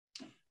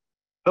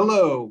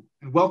Hello,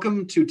 and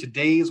welcome to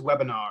today's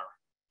webinar,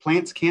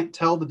 Plants Can't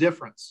Tell the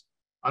Difference,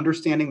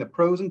 Understanding the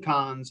Pros and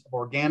Cons of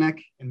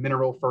Organic and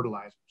Mineral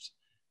Fertilizers.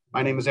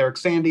 My name is Eric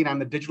Sandy, and I'm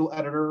the digital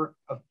editor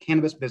of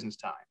Cannabis Business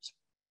Times.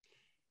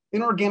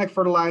 Inorganic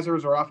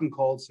fertilizers are often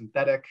called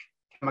synthetic,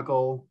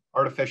 chemical,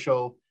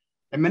 artificial,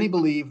 and many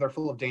believe they're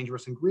full of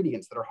dangerous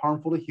ingredients that are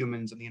harmful to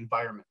humans and the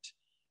environment.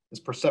 This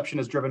perception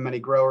has driven many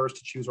growers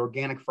to choose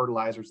organic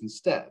fertilizers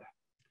instead.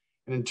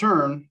 And in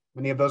turn,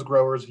 many of those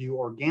growers view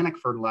organic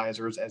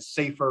fertilizers as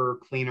safer,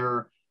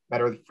 cleaner,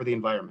 better for the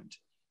environment.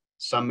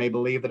 Some may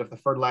believe that if the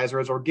fertilizer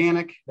is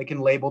organic, they can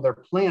label their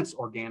plants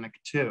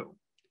organic too.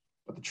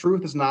 But the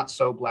truth is not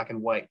so black and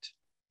white.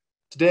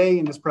 Today,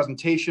 in this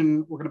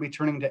presentation, we're going to be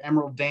turning to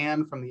Emerald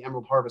Dan from the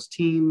Emerald Harvest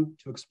team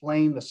to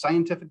explain the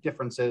scientific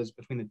differences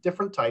between the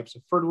different types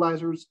of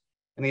fertilizers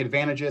and the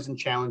advantages and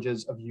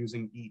challenges of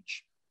using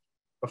each.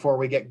 Before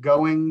we get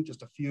going,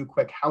 just a few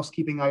quick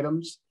housekeeping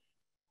items.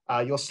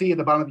 You'll see at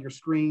the bottom of your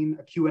screen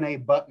a Q&A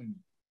button.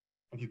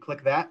 If you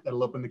click that,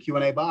 that'll open the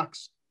Q&A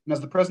box. And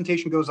as the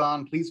presentation goes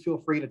on, please feel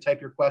free to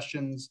type your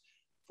questions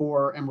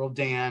for Emerald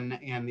Dan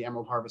and the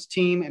Emerald Harvest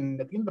team.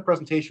 And at the end of the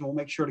presentation, we'll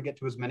make sure to get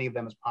to as many of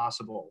them as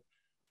possible.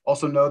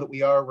 Also know that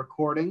we are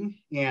recording,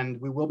 and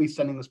we will be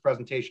sending this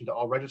presentation to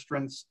all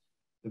registrants,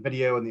 the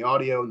video and the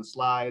audio and the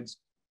slides,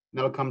 and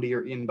that'll come to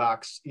your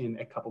inbox in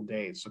a couple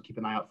days, so keep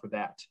an eye out for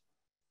that.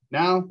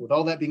 Now, with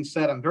all that being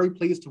said, I'm very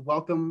pleased to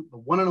welcome the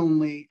one and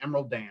only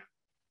Emerald Dan.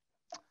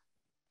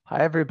 Hi,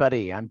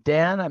 everybody. I'm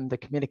Dan. I'm the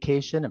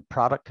communication and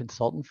product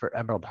consultant for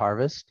Emerald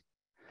Harvest.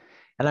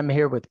 And I'm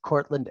here with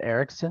Cortland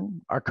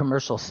Erickson, our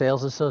commercial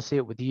sales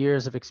associate with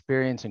years of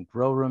experience in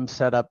grow room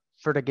setup,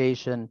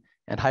 fertigation,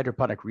 and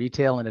hydroponic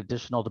retail, in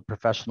addition to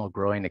professional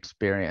growing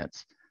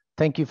experience.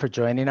 Thank you for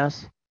joining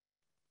us.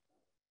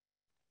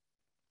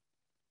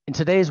 In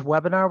today's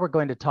webinar, we're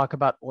going to talk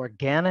about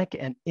organic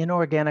and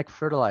inorganic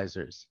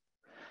fertilizers.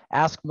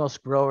 Ask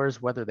most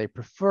growers whether they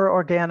prefer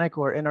organic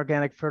or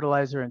inorganic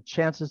fertilizer, and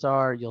chances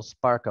are you'll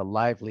spark a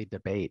lively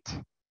debate.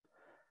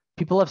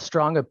 People have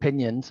strong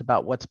opinions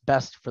about what's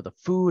best for the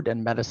food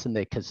and medicine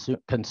they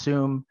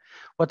consume,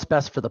 what's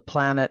best for the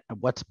planet,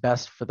 and what's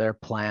best for their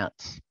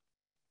plants.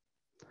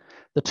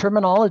 The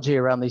terminology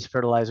around these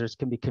fertilizers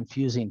can be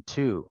confusing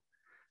too.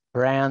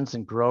 Brands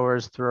and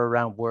growers throw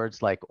around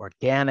words like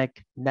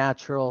organic,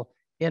 natural,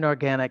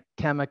 inorganic,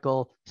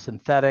 chemical,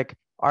 synthetic,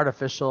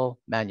 artificial,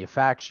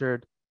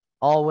 manufactured,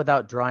 all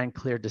without drawing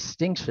clear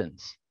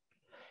distinctions.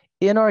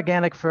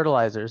 Inorganic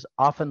fertilizers,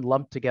 often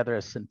lumped together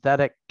as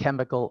synthetic,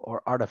 chemical,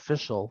 or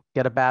artificial,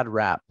 get a bad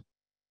rap.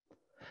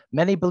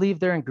 Many believe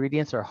their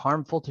ingredients are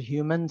harmful to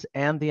humans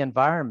and the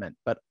environment,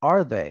 but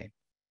are they?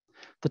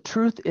 The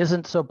truth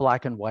isn't so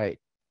black and white.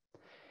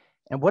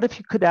 And what if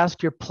you could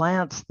ask your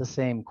plants the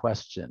same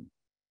question?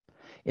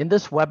 In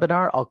this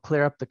webinar, I'll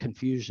clear up the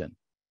confusion.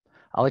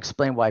 I'll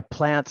explain why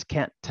plants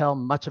can't tell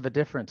much of a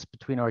difference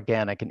between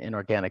organic and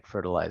inorganic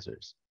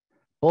fertilizers.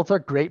 Both are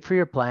great for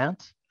your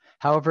plants.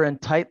 However, in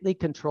tightly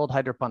controlled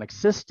hydroponic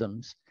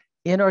systems,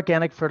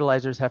 inorganic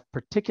fertilizers have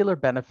particular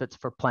benefits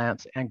for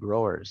plants and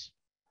growers.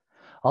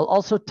 I'll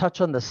also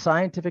touch on the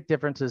scientific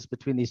differences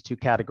between these two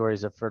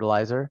categories of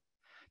fertilizer,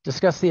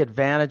 discuss the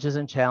advantages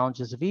and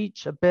challenges of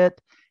each a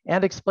bit,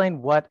 and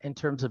explain what, in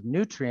terms of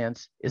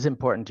nutrients, is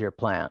important to your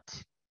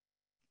plants.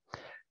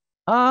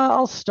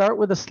 I'll start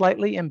with a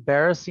slightly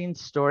embarrassing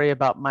story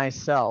about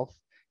myself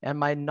and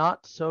my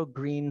not so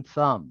green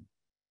thumb.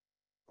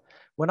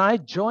 When I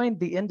joined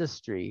the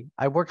industry,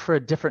 I worked for a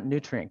different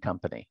nutrient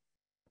company.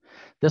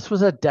 This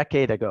was a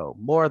decade ago,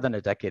 more than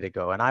a decade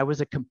ago, and I was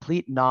a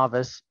complete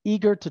novice,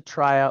 eager to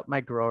try out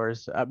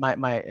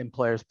my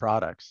employer's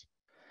products.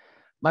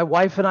 My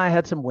wife and I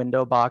had some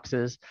window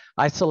boxes.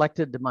 I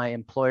selected my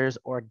employer's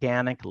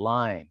organic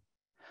line.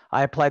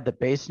 I applied the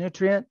base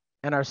nutrient,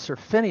 and our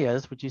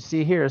Surfinias, which you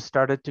see here,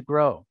 started to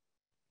grow.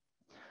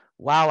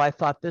 Wow, I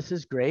thought, this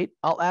is great.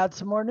 I'll add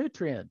some more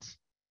nutrients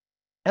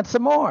and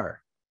some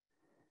more.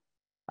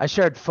 I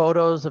shared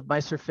photos of my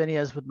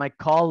Surfinias with my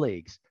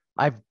colleagues.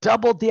 I've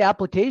doubled the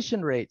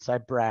application rates, I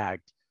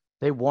bragged.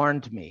 They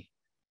warned me,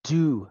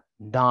 do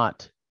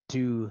not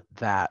do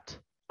that.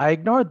 I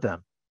ignored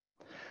them.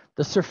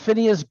 The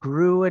Surfinias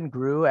grew and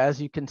grew. As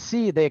you can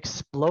see, they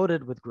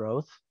exploded with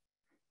growth,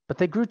 but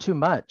they grew too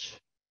much.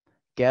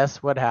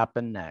 Guess what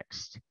happened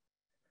next?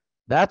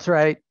 That's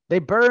right, they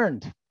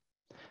burned.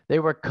 They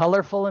were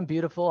colorful and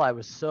beautiful. I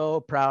was so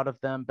proud of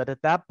them. But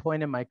at that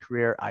point in my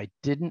career, I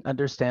didn't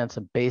understand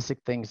some basic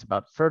things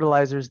about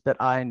fertilizers that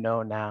I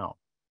know now.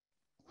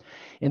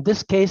 In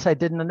this case, I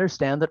didn't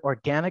understand that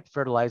organic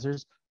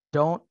fertilizers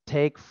don't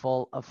take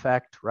full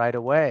effect right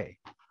away.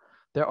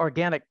 Their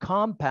organic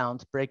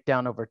compounds break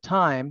down over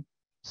time,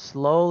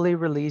 slowly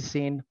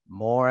releasing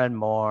more and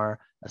more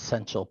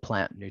essential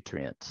plant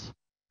nutrients.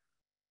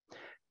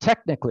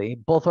 Technically,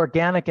 both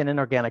organic and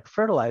inorganic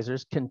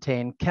fertilizers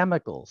contain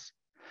chemicals,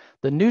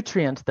 the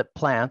nutrients that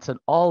plants and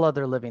all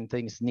other living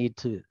things need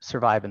to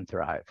survive and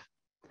thrive.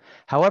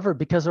 However,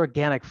 because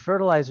organic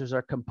fertilizers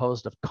are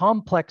composed of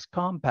complex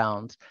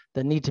compounds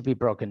that need to be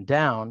broken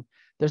down,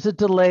 There's a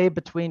delay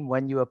between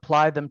when you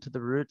apply them to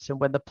the roots and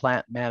when the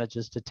plant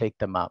manages to take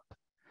them up.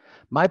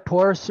 My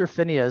poor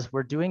Surfinias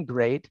were doing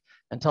great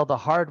until the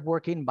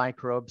hardworking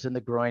microbes in the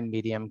growing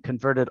medium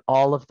converted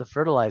all of the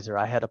fertilizer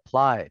I had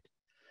applied.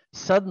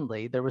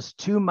 Suddenly, there was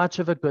too much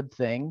of a good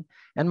thing,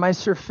 and my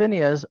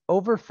Surfinias,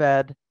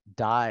 overfed,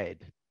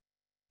 died.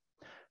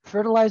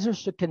 Fertilizers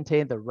should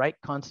contain the right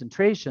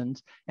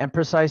concentrations and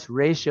precise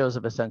ratios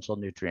of essential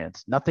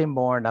nutrients, nothing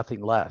more,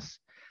 nothing less.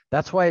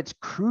 That's why it's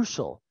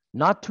crucial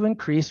not to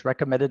increase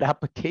recommended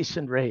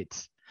application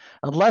rates,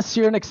 unless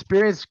you're an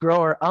experienced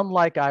grower,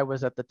 unlike I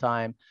was at the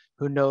time,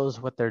 who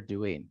knows what they're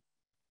doing.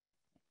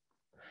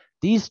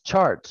 These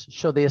charts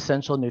show the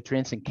essential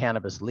nutrients in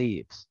cannabis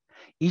leaves.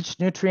 Each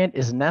nutrient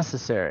is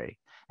necessary,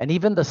 and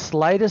even the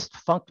slightest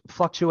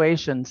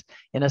fluctuations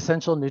in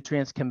essential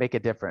nutrients can make a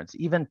difference,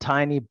 even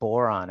tiny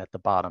boron at the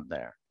bottom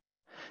there.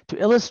 To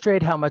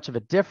illustrate how much of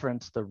a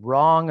difference the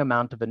wrong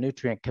amount of a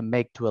nutrient can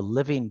make to a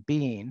living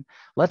being,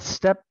 let's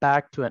step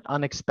back to an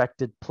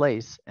unexpected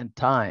place and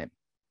time.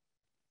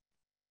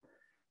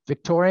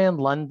 Victorian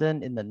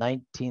London in the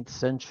 19th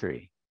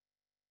century.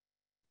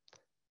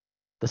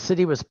 The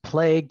city was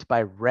plagued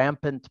by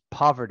rampant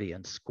poverty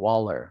and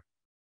squalor.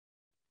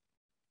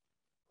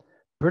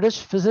 British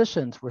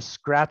physicians were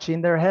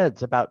scratching their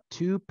heads about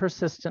two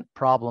persistent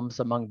problems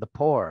among the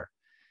poor: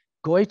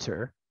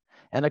 goiter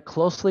and a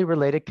closely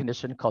related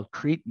condition called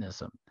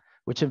cretinism,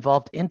 which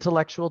involved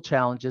intellectual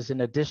challenges in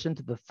addition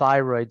to the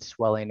thyroid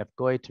swelling of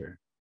goiter.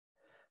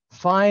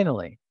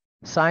 Finally,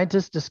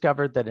 scientists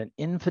discovered that an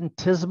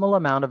infinitesimal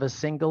amount of a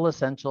single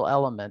essential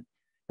element,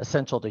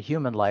 essential to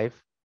human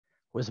life,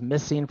 was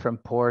missing from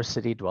poor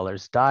city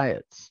dwellers'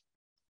 diets: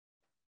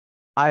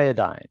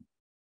 iodine.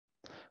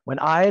 When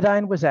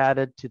iodine was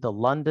added to the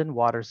London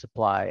water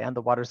supply and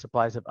the water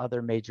supplies of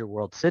other major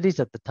world cities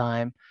at the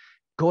time,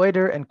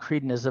 goiter and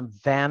cretinism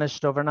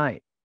vanished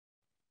overnight.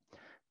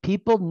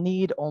 People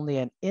need only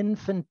an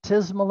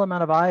infinitesimal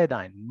amount of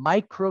iodine,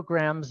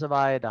 micrograms of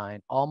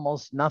iodine,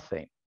 almost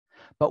nothing.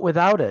 But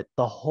without it,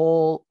 the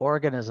whole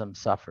organism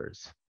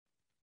suffers.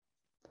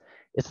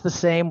 It's the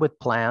same with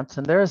plants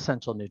and their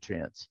essential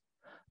nutrients.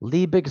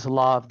 Liebig's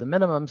law of the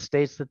minimum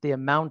states that the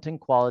amount and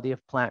quality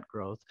of plant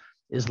growth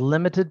is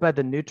limited by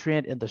the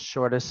nutrient in the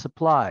shortest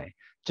supply.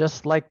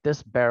 Just like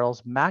this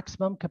barrel's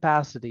maximum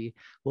capacity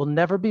will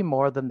never be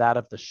more than that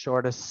of the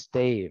shortest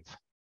stave.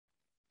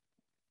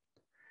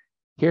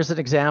 Here's an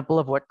example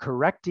of what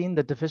correcting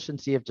the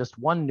deficiency of just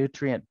one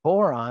nutrient,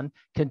 boron,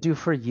 can do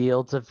for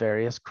yields of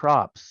various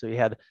crops. So you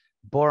had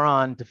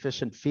boron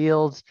deficient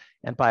fields,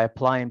 and by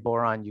applying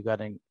boron, you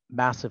got a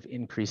massive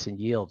increase in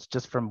yields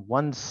just from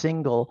one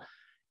single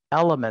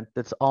element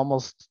that's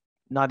almost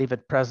not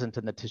even present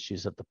in the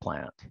tissues of the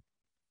plant.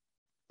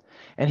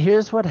 And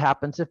here's what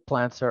happens if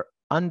plants are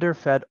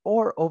underfed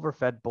or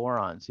overfed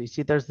boron. So you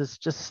see there's this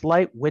just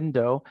slight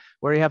window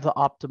where you have the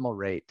optimal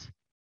rate.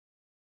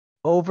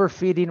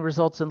 Overfeeding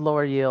results in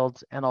lower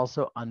yields and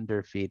also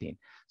underfeeding.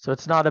 So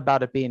it's not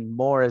about it being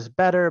more is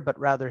better, but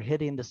rather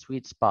hitting the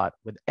sweet spot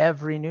with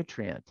every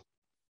nutrient.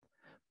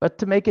 But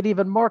to make it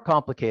even more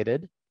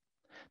complicated,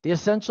 the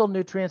essential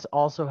nutrients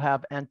also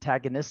have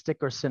antagonistic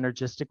or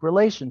synergistic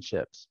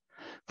relationships.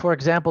 For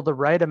example, the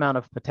right amount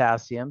of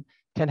potassium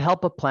can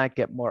help a plant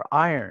get more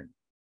iron.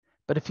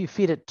 But if you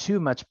feed it too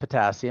much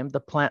potassium, the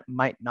plant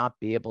might not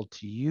be able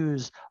to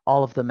use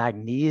all of the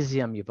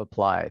magnesium you've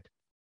applied.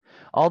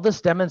 All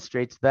this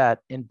demonstrates that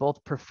in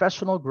both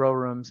professional grow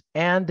rooms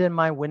and in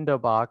my window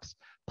box,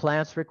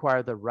 plants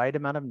require the right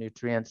amount of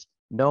nutrients,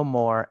 no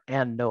more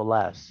and no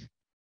less.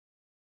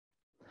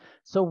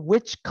 So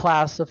which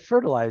class of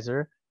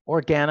fertilizer,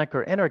 organic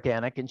or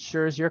inorganic,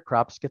 ensures your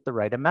crops get the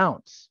right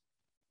amounts?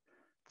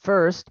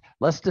 First,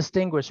 let's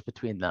distinguish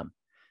between them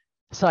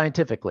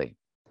scientifically.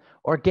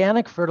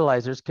 Organic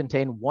fertilizers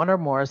contain one or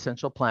more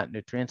essential plant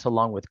nutrients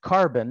along with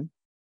carbon,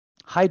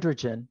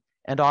 hydrogen,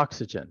 and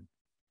oxygen.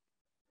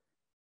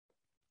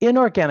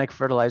 Inorganic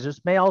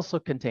fertilizers may also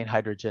contain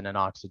hydrogen and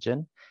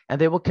oxygen, and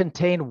they will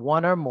contain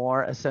one or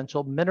more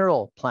essential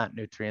mineral plant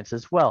nutrients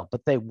as well,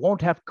 but they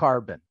won't have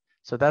carbon.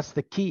 So that's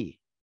the key.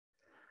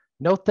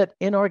 Note that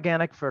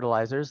inorganic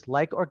fertilizers,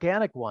 like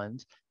organic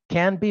ones,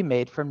 can be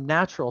made from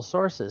natural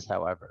sources,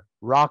 however.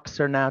 Rocks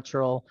are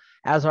natural,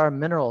 as are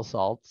mineral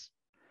salts,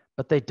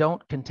 but they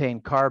don't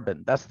contain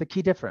carbon. That's the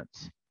key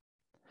difference.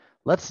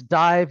 Let's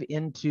dive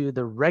into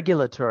the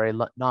regulatory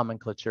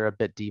nomenclature a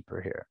bit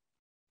deeper here.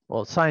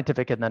 Well,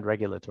 scientific and then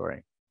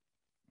regulatory.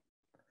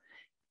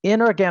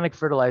 Inorganic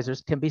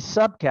fertilizers can be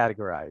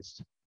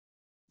subcategorized.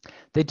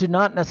 They do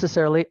not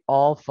necessarily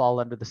all fall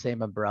under the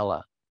same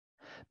umbrella.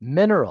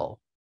 Mineral,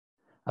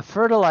 a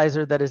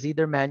fertilizer that is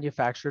either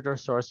manufactured or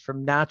sourced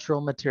from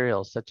natural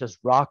materials such as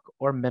rock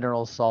or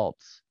mineral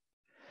salts.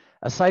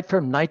 Aside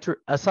from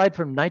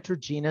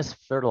nitrogenous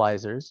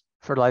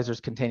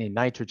fertilizers containing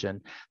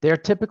nitrogen, they are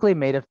typically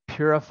made of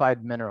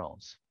purified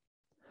minerals.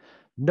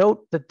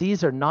 Note that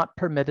these are not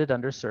permitted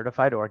under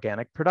certified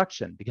organic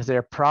production because they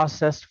are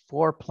processed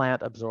for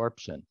plant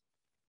absorption.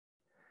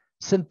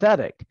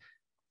 Synthetic,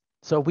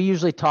 So we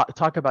usually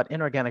talk about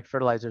inorganic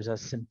fertilizers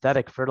as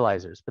synthetic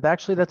fertilizers, but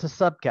actually that's a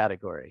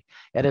subcategory.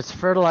 And it's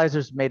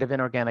fertilizers made of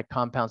inorganic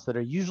compounds that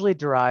are usually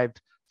derived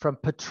from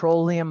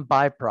petroleum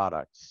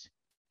byproducts.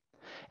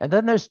 And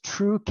then there's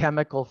true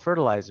chemical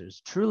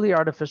fertilizers, truly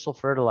artificial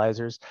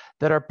fertilizers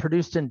that are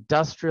produced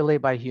industrially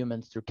by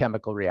humans through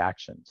chemical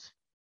reactions.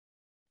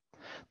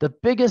 The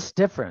biggest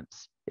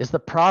difference is the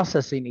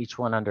processing each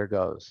one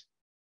undergoes.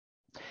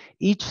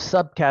 Each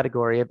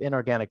subcategory of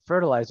inorganic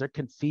fertilizer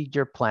can feed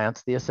your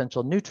plants the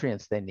essential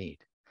nutrients they need.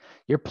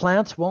 Your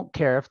plants won't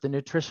care if the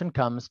nutrition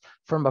comes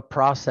from a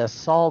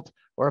processed salt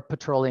or a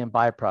petroleum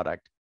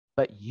byproduct,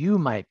 but you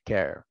might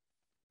care.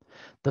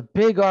 The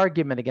big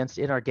argument against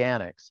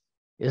inorganics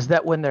is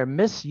that when they're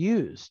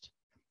misused,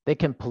 they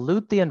can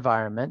pollute the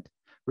environment,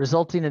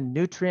 resulting in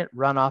nutrient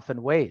runoff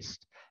and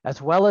waste,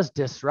 as well as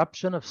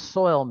disruption of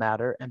soil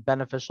matter and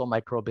beneficial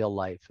microbial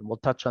life. And we'll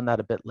touch on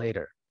that a bit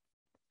later.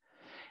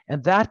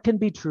 And that can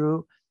be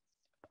true.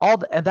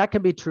 That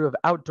can be true of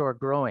outdoor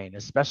growing,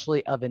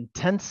 especially of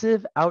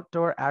intensive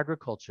outdoor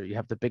agriculture. You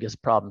have the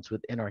biggest problems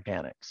with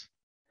inorganics.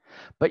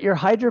 But your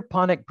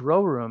hydroponic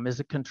grow room is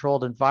a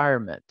controlled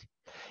environment.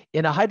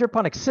 In a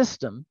hydroponic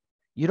system,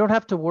 you don't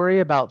have to worry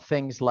about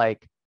things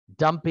like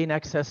dumping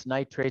excess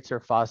nitrates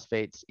or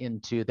phosphates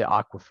into the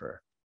aquifer,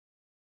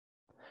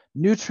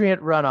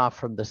 nutrient runoff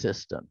from the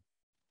system,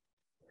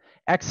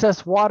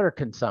 excess water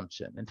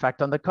consumption. In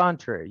fact, on the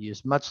contrary,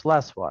 use much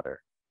less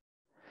water,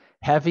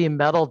 heavy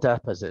metal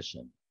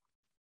deposition.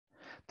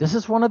 This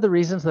is one of the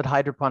reasons that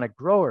hydroponic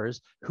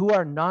growers who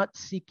are not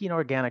seeking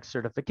organic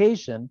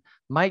certification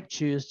might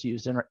choose to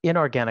use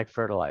inorganic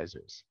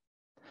fertilizers.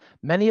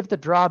 Many of the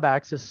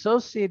drawbacks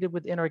associated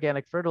with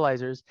inorganic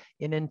fertilizers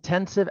in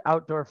intensive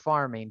outdoor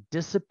farming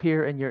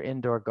disappear in your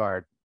indoor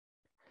garden.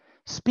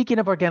 Speaking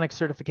of organic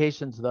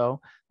certifications,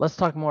 though, let's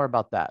talk more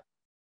about that.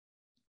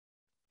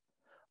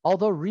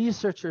 Although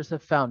researchers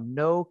have found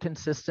no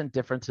consistent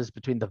differences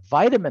between the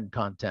vitamin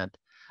content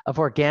of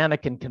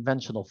organic and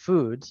conventional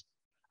foods,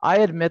 I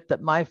admit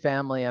that my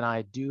family and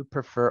I do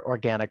prefer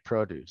organic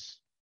produce.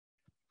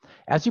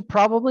 As you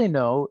probably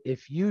know,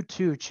 if you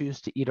too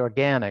choose to eat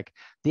organic,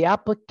 the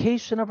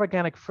application of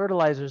organic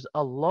fertilizers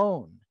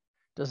alone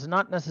does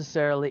not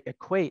necessarily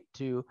equate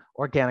to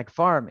organic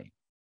farming.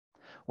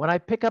 When I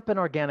pick up an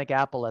organic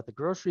apple at the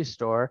grocery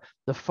store,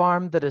 the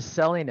farm that is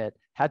selling it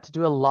had to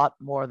do a lot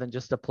more than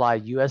just apply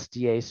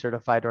USDA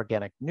certified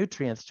organic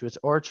nutrients to its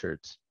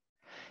orchards.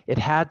 It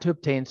had to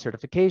obtain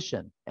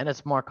certification, and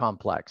it's more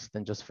complex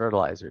than just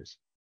fertilizers.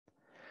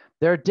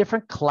 There are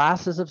different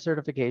classes of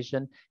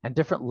certification and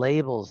different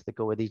labels that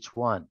go with each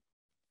one.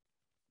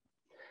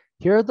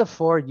 Here are the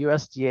 4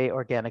 USDA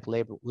organic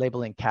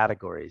labeling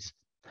categories.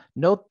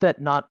 Note that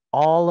not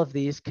all of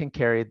these can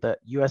carry the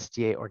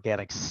USDA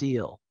organic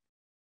seal.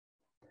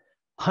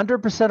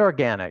 100%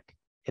 organic,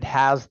 it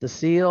has the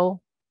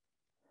seal,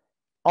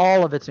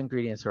 all of its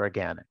ingredients are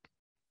organic.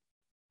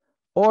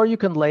 Or you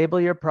can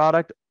label your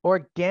product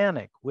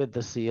organic with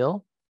the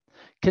seal.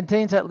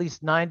 Contains at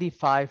least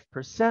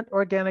 95%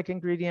 organic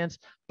ingredients,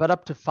 but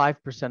up to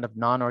 5% of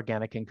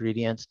non-organic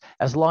ingredients,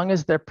 as long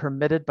as they're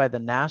permitted by the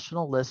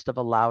National List of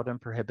Allowed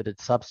and Prohibited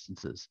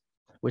Substances,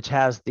 which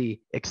has the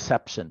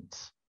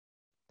exceptions.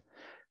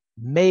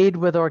 Made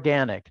with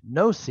organic,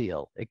 no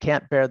seal. It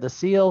can't bear the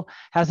seal,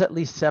 has at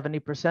least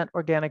 70%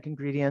 organic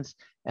ingredients.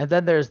 And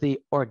then there's the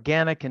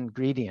organic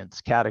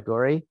ingredients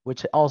category,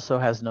 which also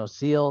has no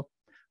seal,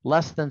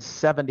 less than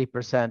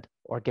 70%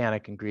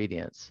 organic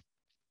ingredients.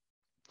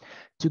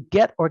 To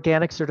get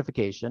organic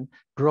certification,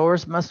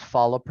 growers must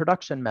follow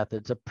production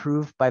methods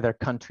approved by their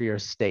country or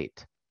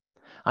state.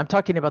 I'm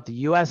talking about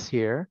the US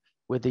here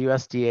with the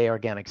USDA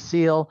organic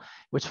seal,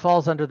 which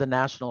falls under the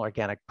National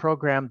Organic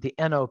Program, the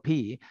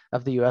NOP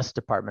of the US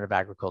Department of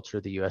Agriculture,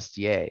 the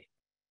USDA.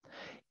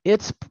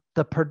 It's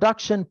the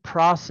production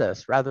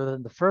process rather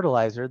than the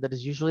fertilizer that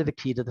is usually the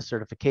key to the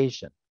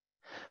certification.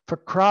 For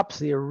crops,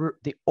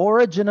 the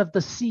origin of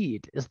the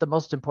seed is the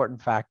most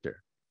important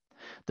factor.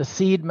 The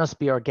seed must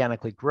be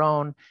organically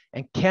grown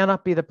and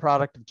cannot be the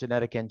product of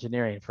genetic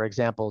engineering, for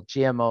example,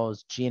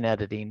 GMOs, gene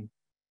editing.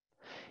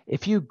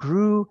 If you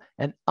grew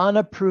an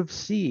unapproved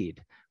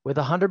seed with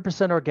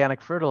 100%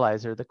 organic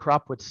fertilizer, the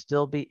crop would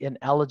still be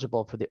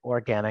ineligible for the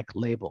organic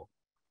label.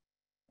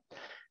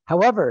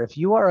 However, if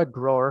you are a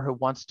grower who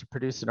wants to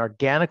produce an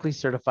organically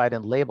certified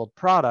and labeled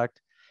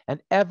product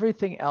and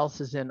everything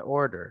else is in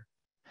order,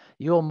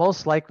 you will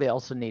most likely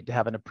also need to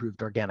have an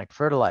approved organic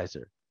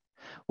fertilizer.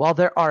 While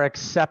there are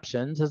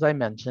exceptions, as I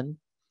mentioned,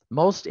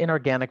 most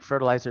inorganic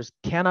fertilizers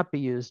cannot be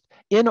used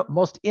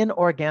most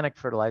inorganic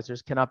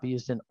fertilizers cannot be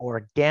used in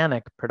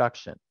organic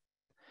production.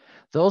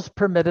 Those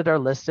permitted are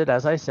listed,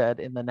 as I said,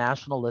 in the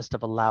National List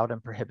of Allowed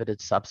and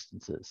Prohibited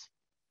Substances.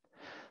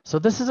 So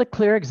this is a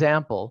clear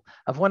example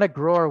of when a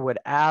grower would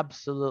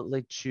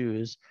absolutely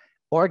choose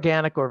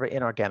organic over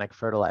inorganic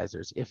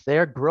fertilizers if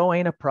they're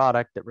growing a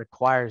product that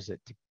requires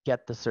it to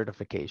get the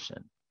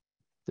certification.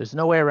 There's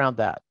no way around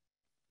that.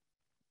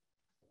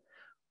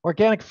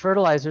 Organic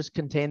fertilizers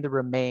contain the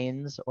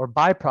remains or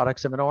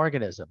byproducts of an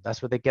organism. That's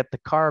where they get the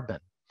carbon.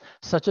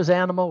 such as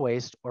animal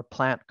waste or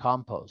plant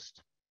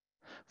compost.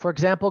 For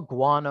example,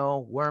 guano,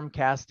 worm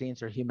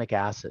castings, or humic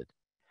acid.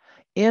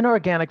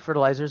 Inorganic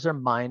fertilizers are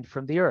mined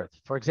from the earth.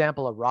 For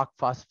example, a rock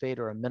phosphate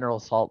or a mineral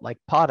salt like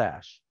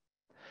potash.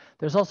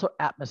 There's also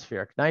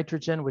atmospheric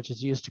nitrogen, which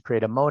is used to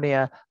create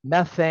ammonia,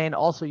 methane,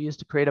 also used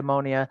to create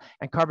ammonia,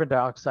 and carbon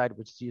dioxide,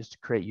 which is used to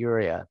create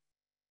urea.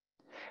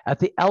 At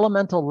the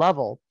elemental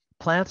level,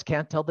 plants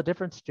can't tell the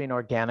difference between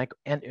organic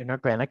and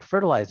inorganic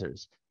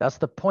fertilizers. That's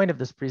the point of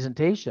this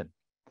presentation.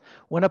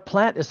 When a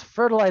plant is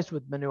fertilized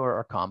with manure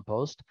or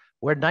compost,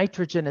 where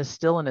nitrogen is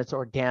still in its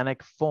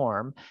organic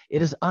form,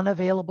 it is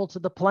unavailable to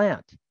the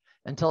plant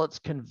until it's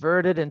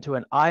converted into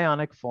an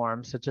ionic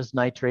form, such as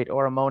nitrate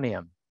or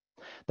ammonium.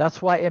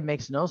 That's why it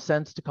makes no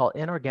sense to call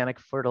inorganic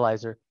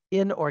fertilizer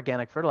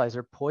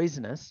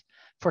poisonous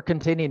for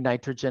containing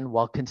nitrogen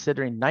while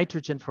considering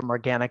nitrogen from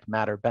organic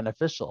matter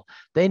beneficial.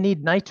 They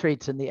need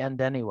nitrates in the end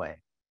anyway.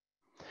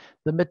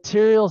 The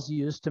materials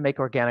used to make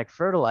organic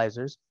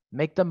fertilizers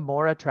make them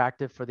more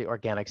attractive for the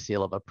organic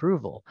seal of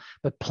approval,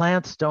 but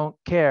plants don't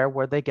care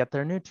where they get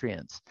their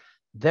nutrients.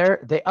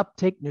 They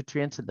uptake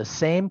nutrients in the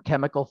same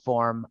chemical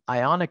form,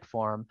 ionic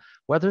form,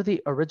 whether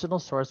the original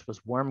source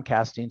was worm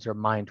castings or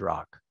mined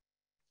rock.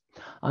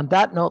 On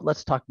that note,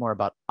 let's talk more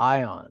about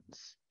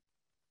ions.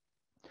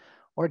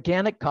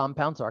 Organic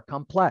compounds are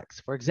complex.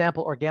 For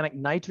example, organic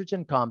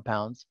nitrogen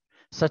compounds,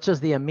 such as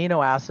the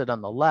amino acid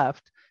on the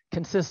left,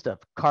 consist of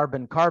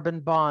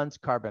carbon-carbon bonds,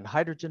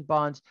 carbon-hydrogen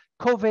bonds,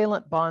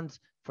 covalent bonds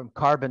from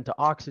carbon to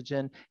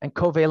oxygen, and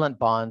covalent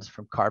bonds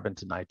from carbon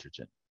to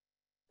nitrogen.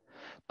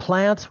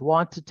 Plants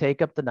want to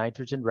take up the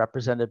nitrogen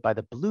represented by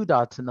the blue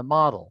dots in the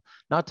model,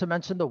 not to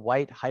mention the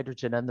white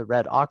hydrogen and the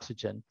red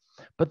oxygen,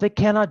 but they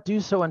cannot do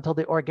so until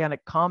the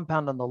organic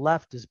compound on the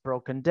left is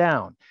broken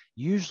down,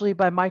 usually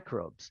by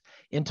microbes,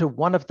 into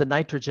one of the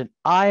nitrogen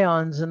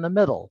ions in the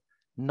middle,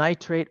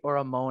 nitrate or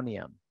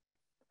ammonium.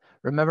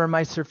 Remember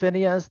my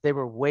Surfinias? They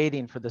were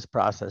waiting for this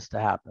process to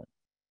happen.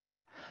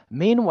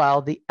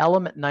 Meanwhile, the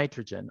element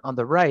nitrogen on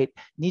the right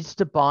needs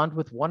to bond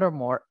with one or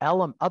more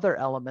other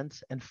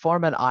elements and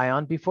form an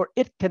ion before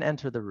it can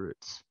enter the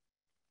roots.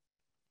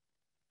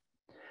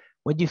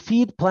 When you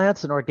feed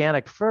plants an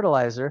organic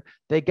fertilizer,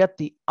 they get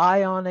the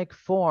ionic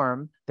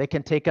form they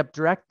can take up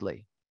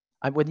directly.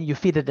 When you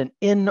feed it an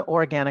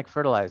inorganic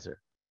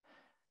fertilizer,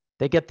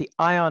 they get the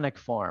ionic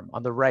form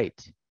on the right.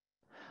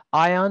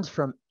 Ions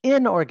from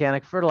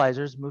inorganic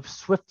fertilizers move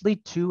swiftly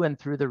to and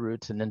through the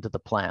roots and into the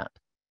plant.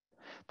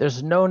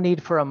 There's no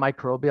need for a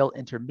microbial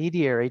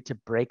intermediary to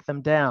break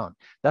them down.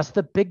 That's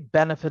the big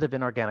benefit of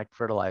inorganic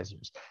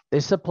fertilizers.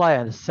 They supply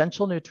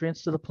essential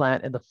nutrients to the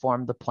plant in the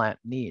form the plant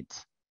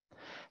needs.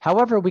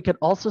 However, we can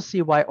also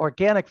see why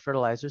organic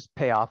fertilizers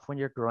pay off when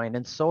you're growing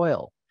in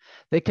soil.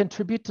 They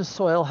contribute to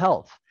soil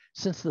health,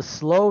 since the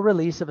slow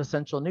release of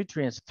essential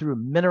nutrients through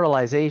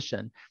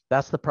mineralization,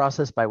 that's the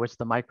process by which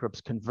the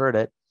microbes convert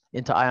it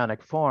into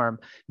ionic form,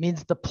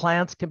 means the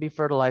plants can be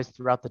fertilized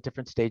throughout the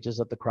different stages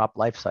of the crop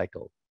life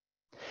cycle.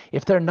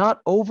 If they're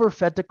not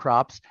overfed to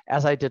crops,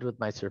 as I did with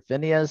my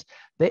Surfinias,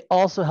 they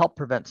also help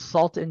prevent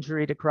salt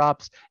injury to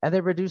crops, and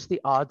they reduce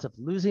the odds of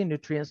losing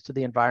nutrients to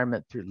the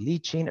environment through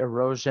leaching,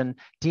 erosion,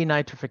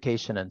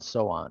 denitrification, and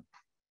so on.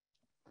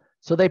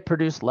 So they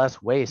produce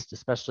less waste,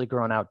 especially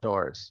grown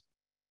outdoors.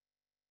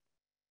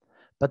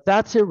 But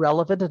that's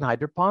irrelevant in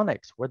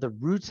hydroponics, where the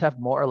roots have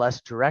more or less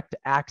direct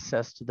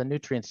access to the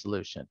nutrient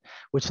solution,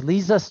 which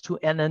leads us to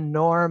an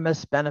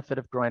enormous benefit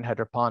of growing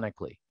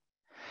hydroponically.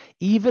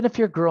 Even if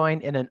you're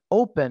growing in an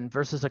open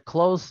versus a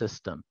closed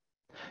system,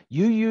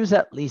 you use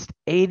at least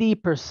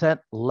 80%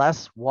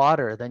 less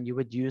water than you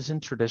would use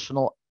in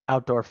traditional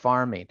outdoor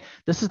farming.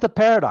 This is the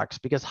paradox,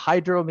 because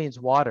hydro means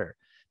water,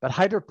 but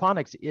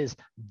hydroponics is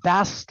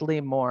vastly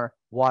more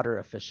water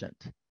efficient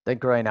than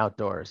growing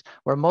outdoors,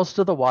 where most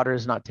of the water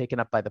is not taken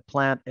up by the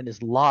plant and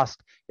is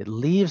lost. It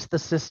leaves the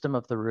system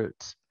of the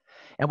roots.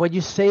 And when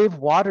you save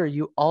water,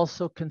 you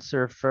also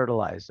conserve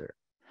fertilizer.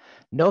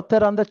 Note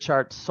that on the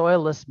chart,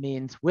 soilless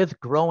means with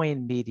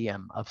growing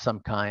medium of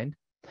some kind,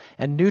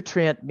 and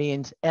nutrient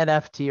means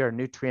NFT or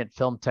nutrient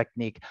film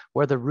technique,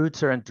 where the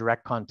roots are in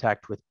direct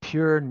contact with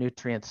pure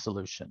nutrient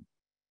solution.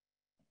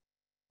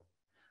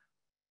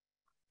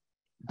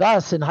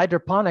 Thus, in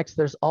hydroponics,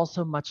 there's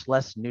also much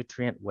less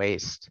nutrient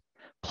waste.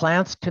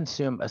 Plants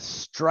consume a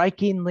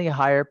strikingly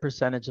higher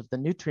percentage of the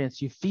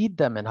nutrients you feed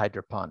them in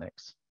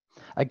hydroponics.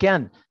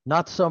 Again,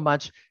 not so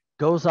much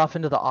goes off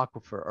into the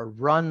aquifer or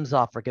runs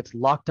off or gets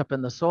locked up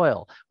in the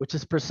soil, which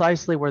is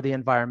precisely where the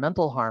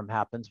environmental harm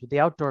happens with the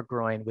outdoor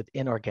growing with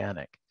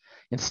inorganic.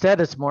 Instead,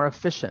 it's more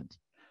efficient.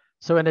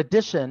 So in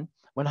addition,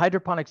 when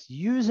hydroponics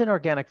use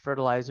inorganic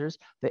fertilizers,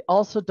 they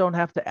also don't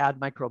have to add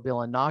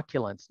microbial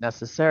inoculants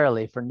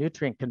necessarily for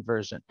nutrient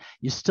conversion.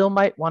 You still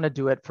might want to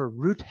do it for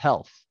root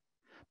health,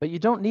 but you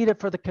don't need it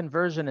for the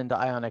conversion into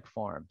ionic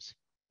forms.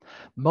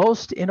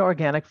 Most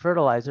inorganic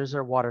fertilizers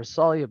are water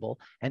soluble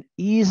and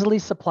easily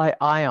supply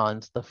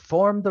ions, the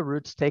form the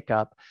roots take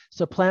up,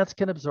 so plants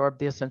can absorb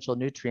the essential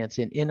nutrients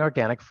in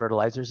inorganic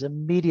fertilizers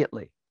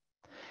immediately.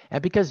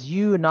 And because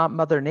you, not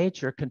Mother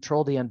Nature,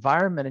 control the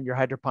environment in your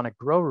hydroponic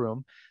grow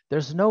room,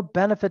 there's no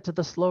benefit to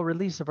the slow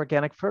release of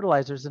organic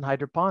fertilizers in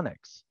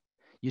hydroponics.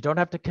 You don't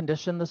have to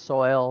condition the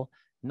soil,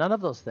 none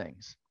of those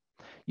things.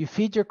 You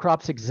feed your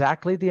crops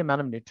exactly the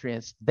amount of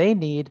nutrients they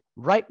need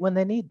right when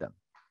they need them.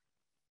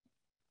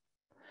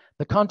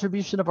 The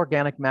contribution of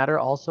organic matter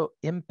also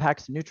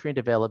impacts nutrient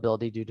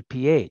availability due to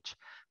pH.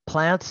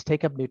 Plants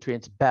take up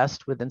nutrients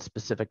best within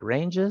specific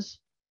ranges.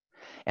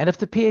 And if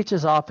the pH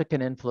is off, it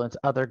can influence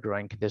other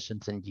growing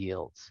conditions and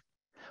yields.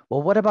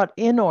 Well, what about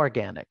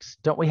inorganics?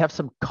 Don't we have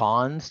some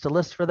cons to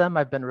list for them?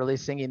 I've been really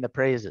singing the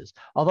praises,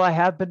 although I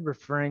have been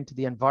referring to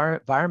the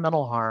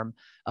environmental harm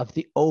of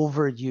the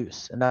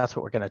overuse, and that's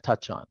what we're going to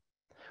touch on.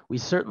 We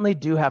certainly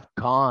do have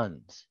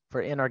cons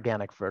for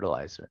inorganic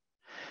fertilizer.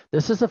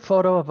 This is a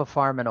photo of a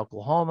farm in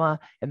Oklahoma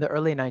in the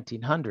early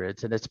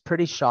 1900s, and it's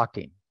pretty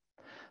shocking.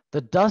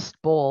 The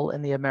Dust Bowl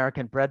in the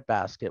American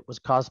breadbasket was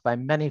caused by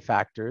many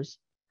factors.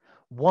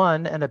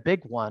 One, and a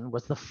big one,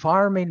 was the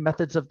farming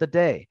methods of the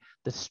day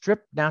that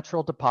stripped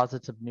natural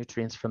deposits of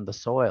nutrients from the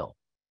soil.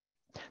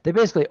 They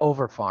basically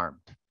over-farmed.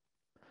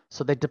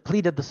 So they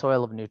depleted the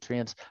soil of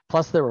nutrients,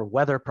 plus there were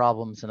weather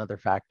problems and other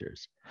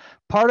factors.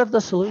 Part of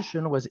the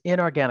solution was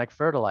inorganic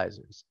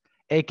fertilizers,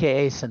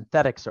 AKA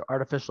synthetics or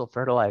artificial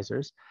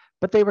fertilizers,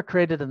 but they were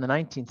created in the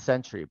 19th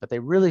century, but they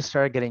really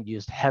started getting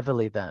used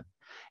heavily then.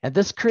 And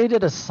this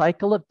created a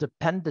cycle of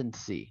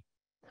dependency.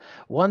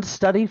 One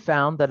study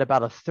found that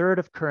about a third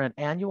of current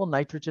annual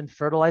nitrogen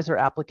fertilizer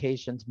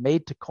applications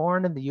made to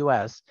corn in the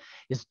US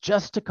is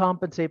just to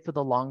compensate for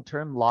the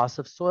long-term loss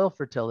of soil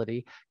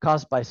fertility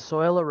caused by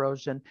soil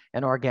erosion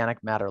and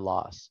organic matter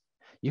loss.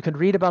 You can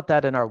read about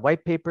that in our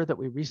white paper that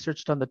we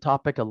researched on the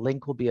topic. A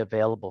link will be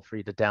available for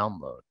you to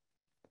download.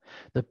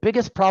 The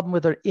biggest problem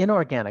with our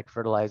inorganic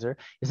fertilizer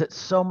is that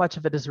so much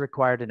of it is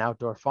required in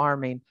outdoor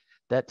farming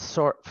that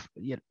so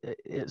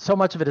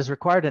much of it is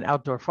required in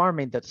outdoor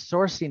farming that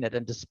sourcing it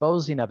and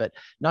disposing of it,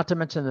 not to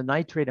mention the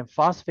nitrate and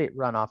phosphate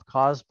runoff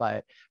caused by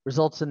it,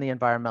 results in the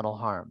environmental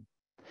harm.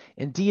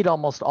 Indeed,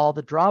 almost all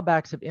the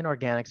drawbacks of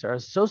inorganics are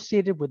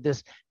associated with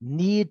this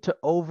need to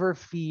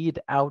overfeed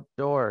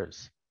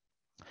outdoors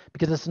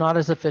because it's not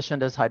as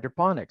efficient as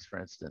hydroponics, for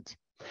instance.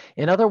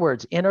 In other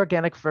words,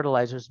 inorganic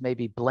fertilizers may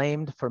be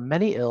blamed for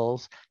many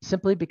ills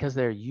simply because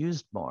they're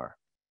used more.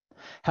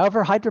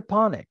 However,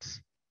 hydroponics,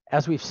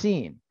 as we've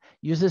seen,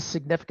 uses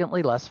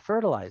significantly less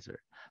fertilizer.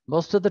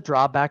 Most of the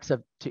drawbacks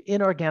to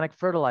inorganic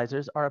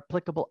fertilizers are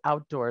applicable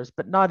outdoors,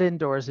 but not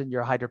indoors in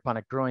your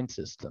hydroponic growing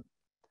system.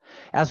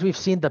 As we've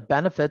seen, the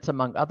benefits,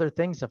 among other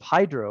things, of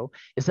hydro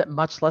is that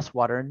much less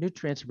water and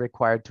nutrients are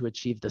required to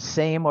achieve the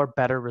same or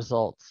better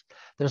results.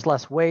 There's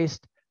less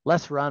waste,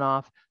 less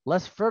runoff,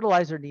 less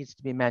fertilizer needs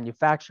to be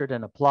manufactured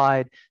and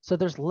applied, so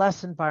there's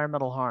less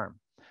environmental harm.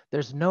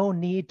 There's no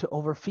need to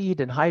overfeed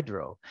in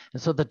hydro,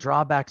 and so the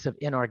drawbacks of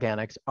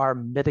inorganics are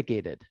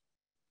mitigated.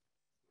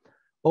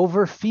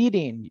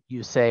 Overfeeding,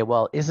 you say,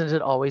 well, isn't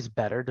it always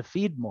better to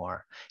feed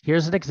more?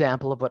 Here's an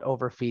example of what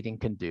overfeeding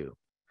can do.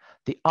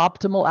 The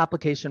optimal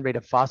application rate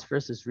of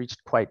phosphorus is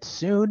reached quite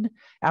soon,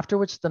 after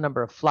which the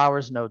number of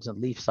flowers, nodes, and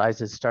leaf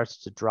sizes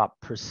starts to drop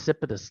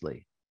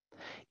precipitously.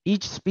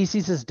 Each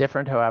species is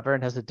different, however,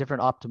 and has a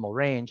different optimal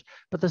range,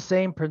 but the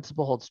same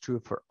principle holds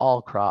true for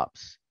all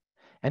crops.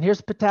 And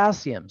here's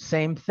potassium,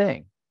 same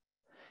thing.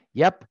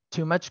 Yep,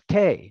 too much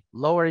K,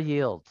 lower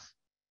yields.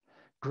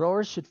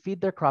 Growers should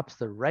feed their crops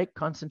the right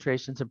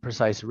concentrations and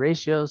precise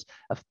ratios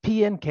of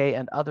P and K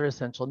and other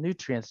essential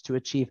nutrients to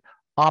achieve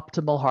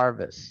optimal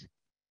harvests.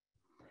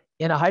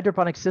 In a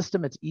hydroponic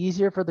system, it's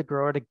easier for the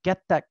grower to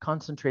get that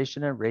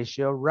concentration and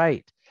ratio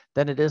right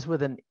than it is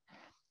with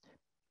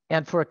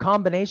and for a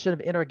combination of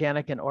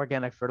inorganic and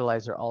organic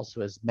fertilizer also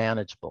is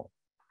manageable.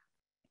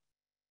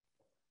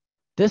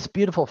 This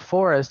beautiful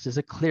forest is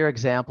a clear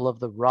example of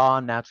the raw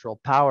natural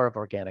power of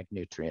organic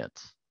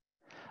nutrients.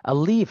 A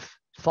leaf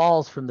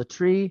falls from the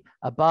tree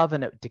above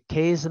and it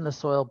decays in the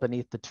soil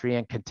beneath the tree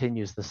and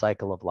continues the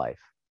cycle of life.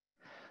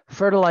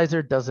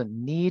 Fertilizer doesn't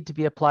need to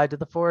be applied to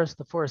the forest.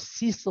 The forest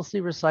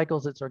ceaselessly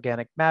recycles its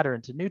organic matter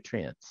into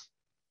nutrients.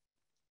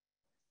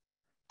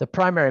 The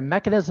primary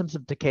mechanisms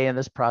of decay in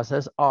this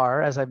process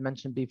are, as I've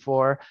mentioned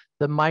before,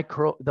 the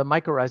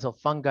mycorrhizal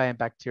fungi and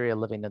bacteria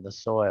living in the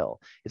soil.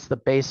 It's the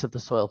base of the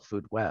soil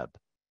food web.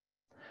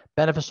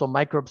 Beneficial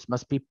microbes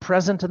must be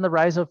present in the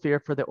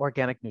rhizosphere for the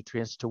organic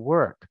nutrients to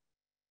work.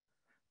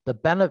 The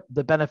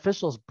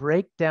beneficials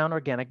break down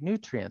organic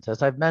nutrients,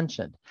 as I've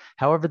mentioned.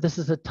 However, this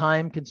is a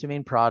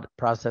time-consuming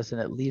process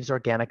and it leaves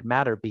organic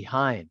matter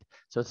behind.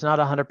 So it's not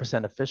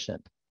 100%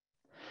 efficient.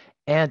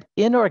 And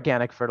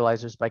inorganic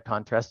fertilizers, by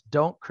contrast,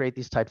 don't create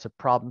these types of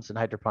problems in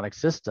hydroponic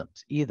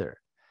systems either.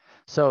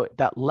 So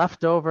that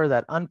leftover,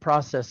 that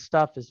unprocessed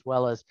stuff, as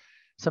well as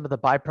some of the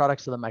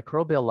byproducts of the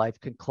microbial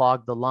life can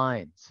clog the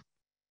lines.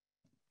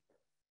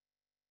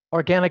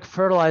 Organic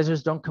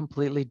fertilizers don't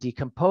completely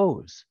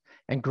decompose,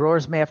 and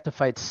growers may have to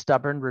fight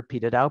stubborn,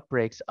 repeated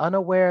outbreaks,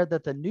 unaware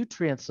that the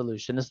nutrient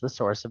solution is the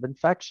source of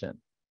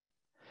infection.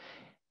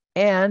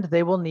 And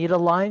they will need a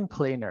line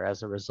cleaner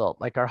as a result,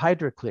 like our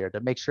HydroClear, to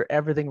make sure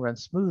everything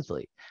runs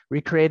smoothly.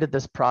 We created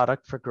this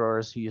product for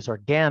growers who use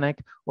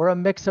organic or a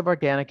mix of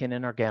organic and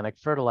inorganic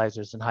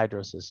fertilizers and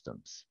hydro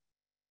systems.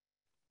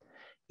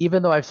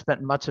 Even though I've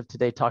spent much of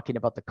today talking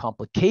about the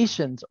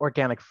complications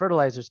organic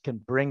fertilizers can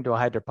bring to a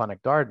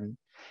hydroponic garden,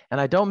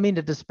 and I don't mean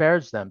to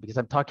disparage them because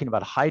I'm talking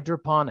about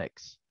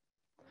hydroponics,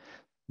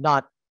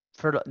 not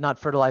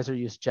fertilizer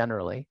use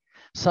generally.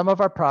 Some of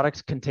our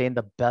products contain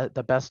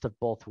the best of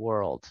both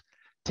worlds.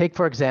 Take,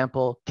 for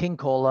example, King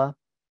Cola,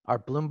 our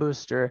Bloom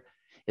Booster.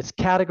 It's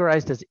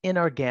categorized as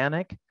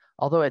inorganic,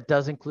 although it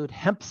does include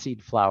hemp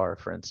seed flour,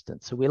 for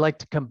instance. So we like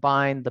to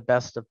combine the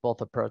best of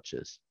both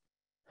approaches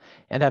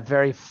and have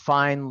very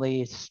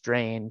finely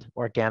strained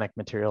organic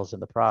materials in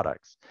the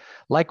products.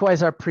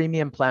 Likewise, our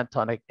premium plant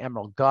tonic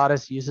Emerald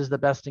Goddess uses the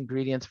best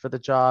ingredients for the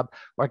job,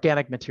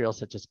 organic materials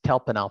such as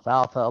kelp and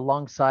alfalfa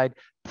alongside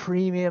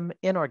premium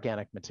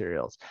inorganic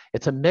materials.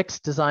 It's a mix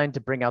designed to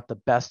bring out the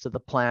best of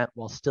the plant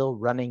while still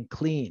running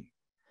clean.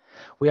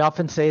 We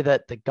often say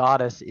that the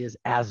Goddess is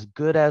as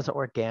good as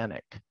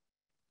organic.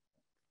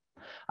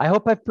 I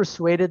hope I've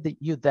persuaded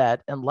you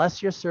that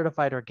unless you're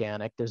certified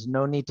organic, there's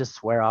no need to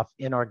swear off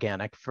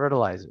inorganic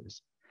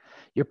fertilizers.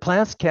 Your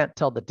plants can't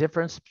tell the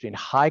difference between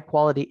high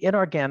quality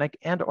inorganic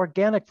and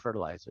organic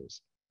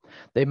fertilizers.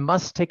 They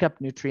must take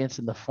up nutrients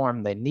in the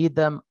form they need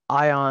them,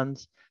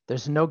 ions.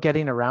 There's no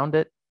getting around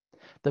it.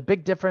 The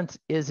big difference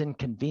is in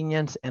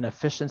convenience and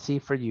efficiency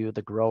for you,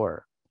 the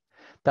grower.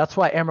 That's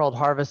why Emerald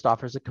Harvest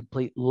offers a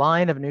complete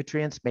line of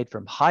nutrients made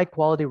from high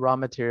quality raw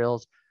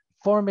materials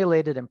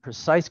formulated in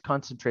precise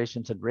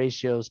concentrations and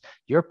ratios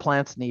your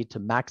plants need to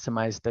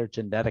maximize their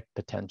genetic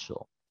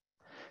potential.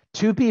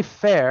 To be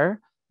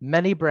fair,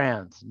 many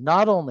brands,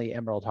 not only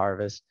Emerald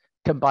Harvest,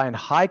 combine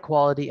high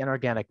quality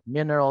inorganic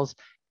minerals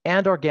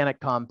and organic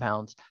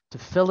compounds to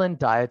fill in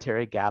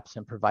dietary gaps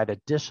and provide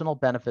additional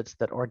benefits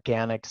that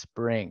organics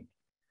bring.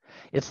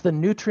 It's the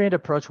nutrient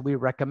approach we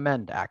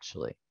recommend,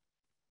 actually.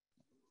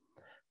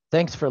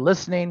 Thanks for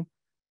listening.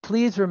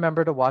 Please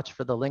remember to watch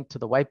for the link to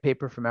the white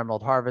paper from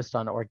Emerald Harvest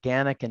on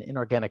organic and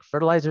inorganic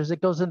fertilizers.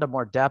 It goes into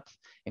more depth,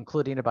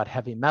 including about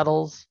heavy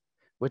metals,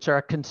 which are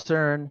a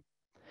concern.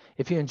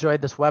 If you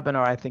enjoyed this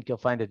webinar, I think you'll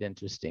find it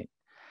interesting.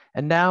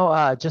 And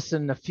now, just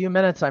in a few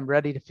minutes, I'm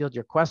ready to field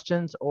your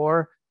questions,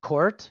 or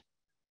Court,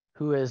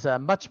 who is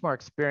much more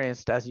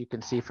experienced, as you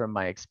can see from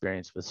my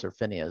experience with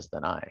Surfinias,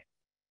 than I.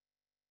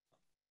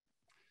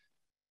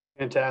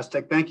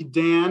 Fantastic. Thank you,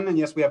 Dan. And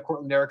yes, we have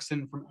Cortland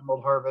Erickson from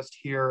Emerald Harvest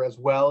here as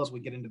well as we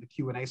get into the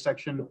Q&A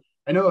section.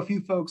 I know a few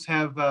folks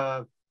have,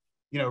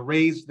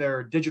 raised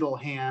their digital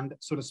hand,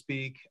 so to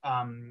speak,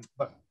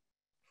 but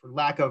for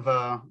lack of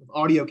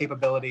audio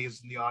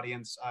capabilities in the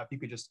audience,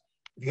 if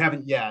you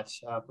haven't yet,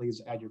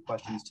 please add your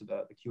questions to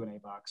the Q&A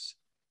box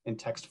in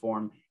text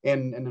form.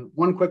 And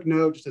one quick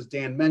note, just as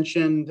Dan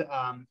mentioned,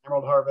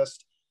 Emerald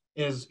Harvest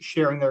is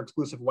sharing their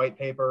exclusive white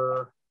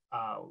paper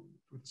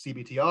with the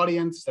CBT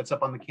audience. That's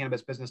up on the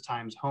Cannabis Business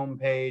Times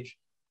homepage.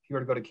 If you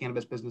were to go to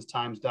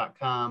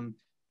cannabisbusinesstimes.com,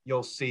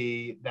 you'll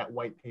see that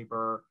white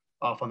paper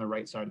off on the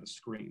right side of the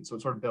screen. So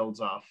it sort of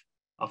builds off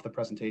the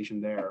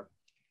presentation there.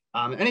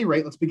 At any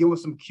rate, let's begin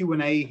with some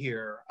Q&A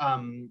here.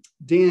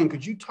 Dan,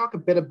 could you talk a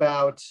bit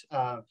about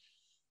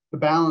the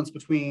balance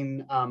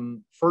between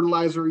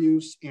fertilizer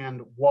use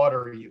and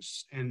water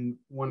use? And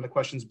one of the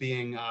questions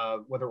being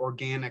whether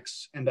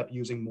organics end up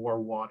using more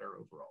water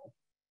overall.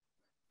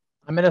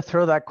 I'm going to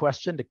throw that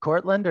question to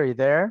Cortland. Are you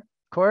there,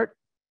 Court?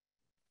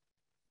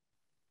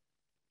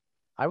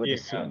 I would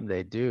assume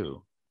they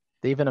do.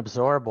 They even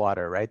absorb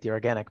water, right? The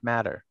organic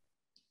matter.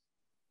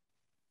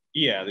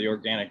 Yeah, the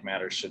organic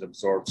matter should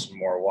absorb some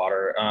more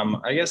water.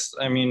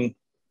 It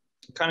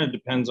kind of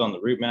depends on the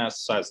root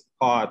mass, size of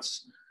the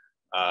pots.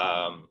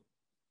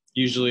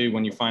 Usually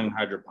when you find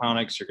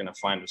hydroponics, you're going to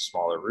find a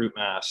smaller root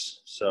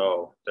mass.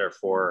 So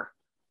therefore,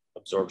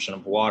 absorption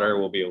of water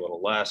will be a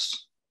little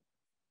less.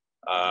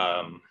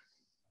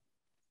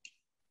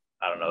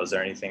 I don't know, is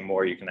there anything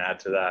more you can add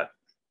to that,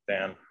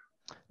 Dan?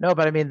 No,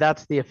 but I mean,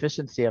 that's the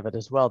efficiency of it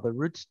as well. The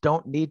roots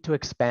don't need to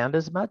expand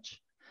as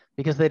much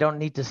because they don't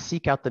need to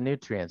seek out the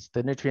nutrients.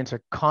 The nutrients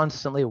are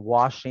constantly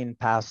washing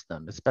past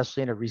them,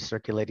 especially in a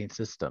recirculating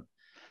system.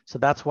 So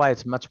that's why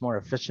it's much more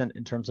efficient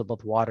in terms of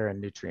both water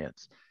and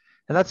nutrients.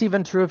 And that's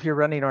even true if you're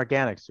running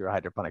organics through a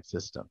hydroponic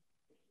system.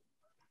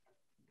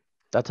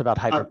 That's about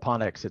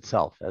hydroponics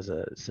itself as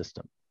a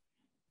system.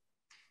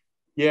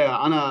 Yeah,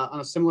 on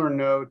a similar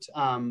note,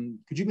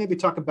 could you maybe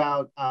talk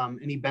about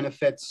any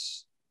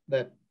benefits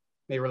that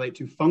may relate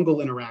to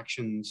fungal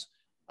interactions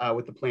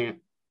with the plant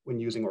when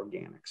using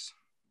organics?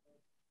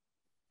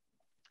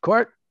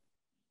 Court?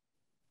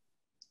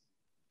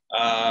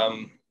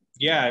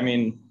 Yeah, I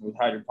mean, with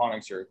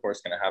hydroponics, you're of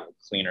course going to have a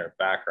cleaner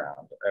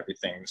background.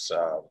 Everything's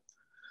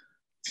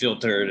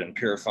filtered and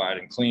purified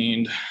and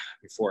cleaned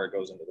before it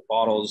goes into the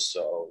bottles.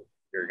 So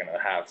you're going to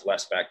have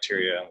less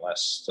bacteria and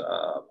less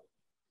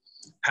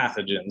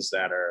pathogens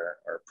that are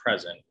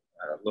present,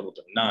 little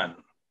to none.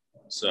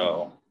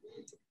 So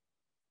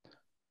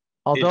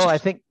although I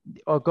think,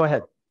 oh, go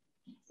ahead.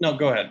 No,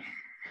 go ahead.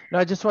 No,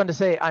 I just wanted to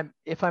say,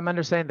 if I'm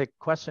understanding the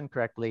question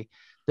correctly,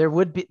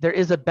 there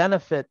is a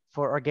benefit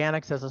for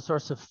organics as a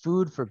source of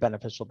food for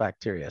beneficial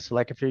bacteria. So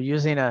like if you're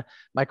using a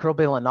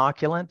microbial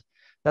inoculant,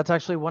 that's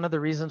actually one of the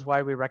reasons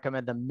why we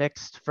recommend a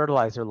mixed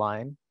fertilizer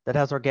line that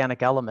has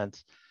organic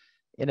elements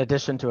in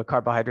addition to a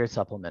carbohydrate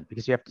supplement,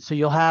 because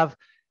you'll have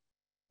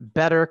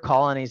better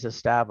colonies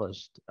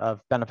established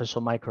of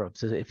beneficial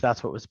microbes, if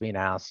that's what was being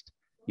asked.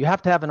 You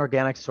have to have an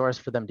organic source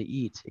for them to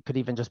eat. It could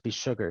even just be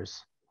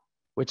sugars,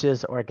 which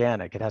is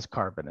organic. It has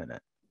carbon in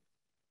it,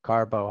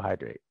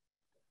 carbohydrate.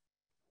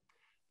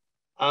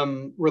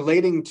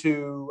 Relating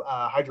to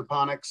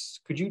hydroponics,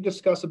 could you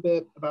discuss a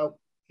bit about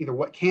either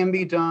what can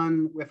be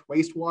done with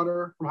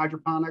wastewater from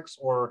hydroponics,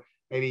 or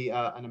maybe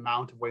an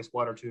amount of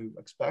wastewater to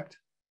expect?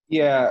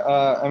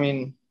 Yeah, I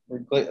mean,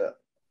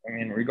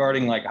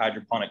 regarding like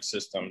hydroponic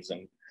systems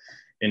and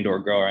indoor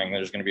growing,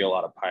 there's going to be a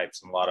lot of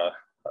pipes and a lot of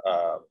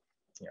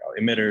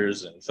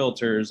emitters and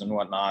filters and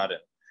whatnot,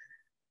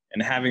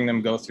 and having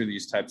them go through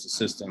these types of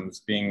systems,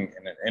 being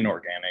in an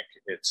inorganic,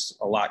 it's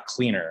a lot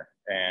cleaner,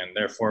 and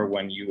therefore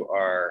when you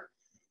are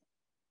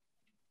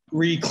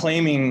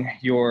reclaiming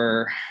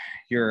your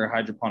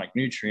hydroponic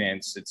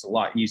nutrients, it's a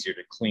lot easier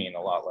to clean,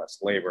 a lot less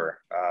labor.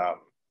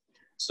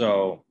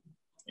 So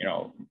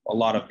a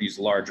lot of these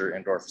larger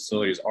indoor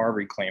facilities are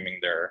reclaiming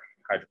their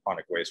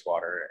hydroponic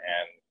wastewater,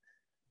 and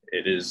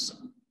it is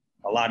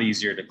a lot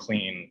easier to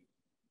clean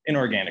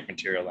inorganic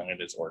material than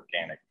it is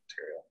organic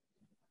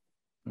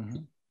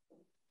material.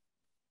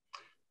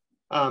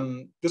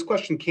 Mm-hmm. This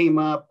question came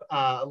up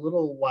a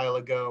little while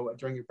ago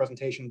during your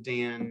presentation,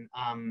 Dan.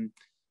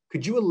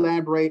 Could you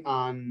elaborate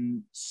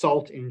on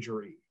salt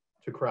injury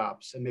to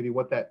crops and maybe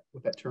what that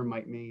term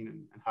might mean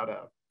and how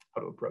to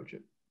approach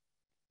it?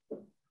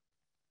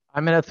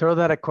 I'm going to throw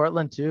that at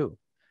Cortland too.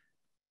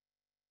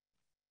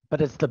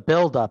 But it's the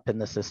buildup in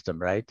the system,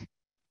 right?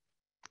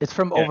 It's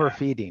from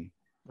overfeeding,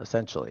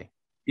 essentially.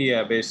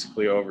 Yeah,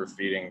 basically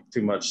overfeeding,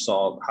 too much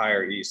salt,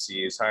 higher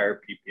ECs, higher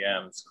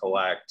ppms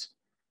collect.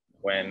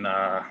 When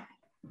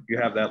you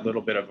have that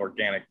little bit of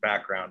organic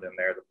background in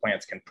there, the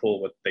plants can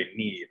pull what they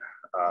need.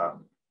 I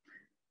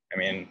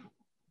mean,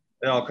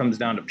 it all comes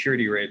down to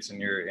purity rates in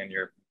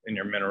your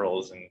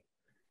minerals and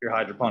your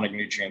hydroponic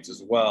nutrients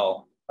as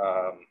well.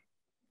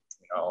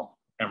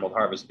 Emerald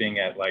Harvest being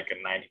at like a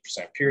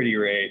 90% purity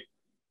rate,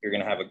 you're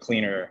going to have a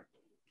cleaner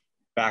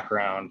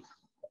background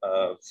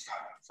of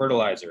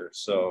fertilizer.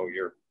 So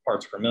your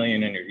parts per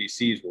million and your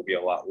ECs will be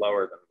a lot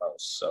lower than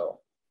most. So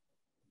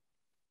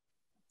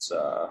it's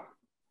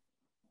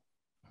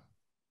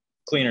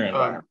cleaner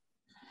environment.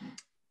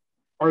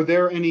 Are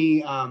there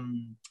any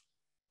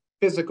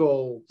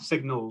physical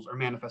signals or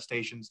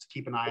manifestations to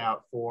keep an eye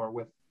out for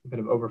with a bit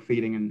of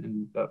overfeeding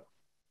and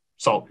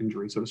salt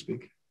injury, so to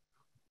speak?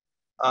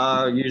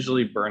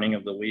 Usually burning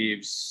of the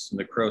leaves,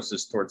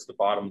 necrosis towards the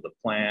bottom of the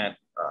plant,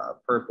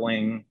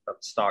 purpling of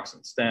stalks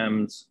and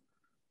stems.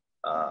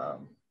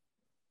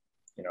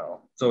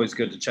 It's always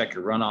good to check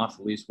your runoff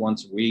at least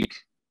once a week.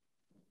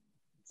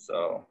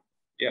 So,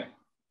 yeah.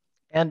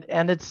 And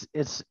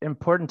it's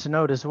important to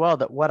note as well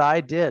that what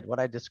I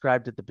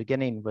described at the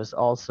beginning was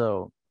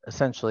also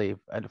essentially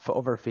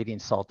overfeeding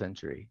salt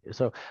injury.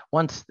 So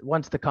once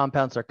the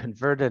compounds are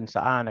converted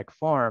into ionic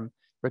form,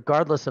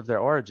 regardless of their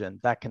origin,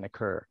 that can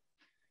occur.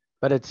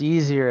 But it's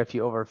easier if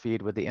you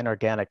overfeed with the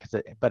inorganic,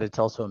 but it's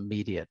also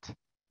immediate.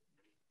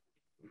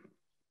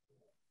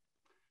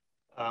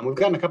 We've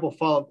gotten a couple of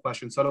follow-up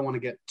questions, so I don't want to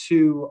get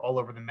too all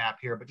over the map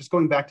here, but just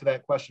going back to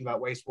that question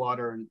about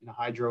wastewater in a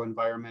hydro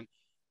environment,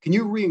 can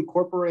you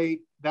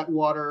reincorporate that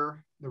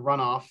water, the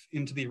runoff,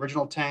 into the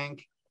original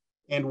tank?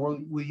 And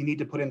will you need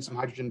to put in some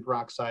hydrogen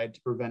peroxide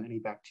to prevent any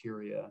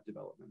bacteria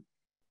development?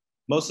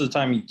 Most of the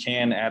time you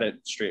can add it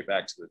straight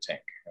back to the tank.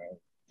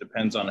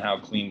 Depends on how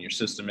clean your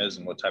system is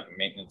and what type of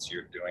maintenance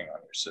you're doing on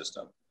your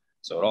system.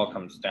 So it all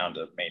comes down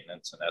to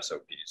maintenance and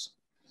SOPs.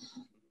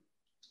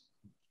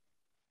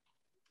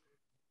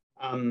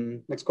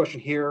 Next question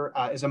here.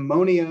 Is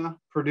ammonia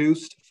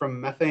produced from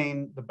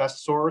methane the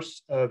best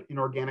source of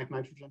inorganic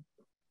nitrogen?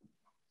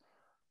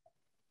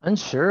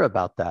 Unsure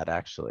about that,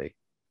 actually.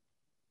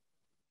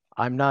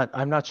 I'm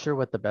not sure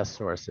what the best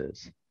source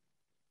is.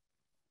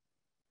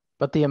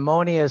 But the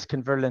ammonia is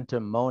converted into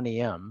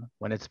ammonium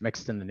when it's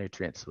mixed in the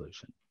nutrient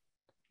solution.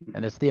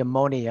 And it's the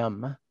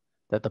ammonium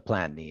that the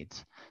plant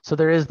needs. So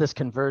there is this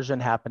conversion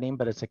happening,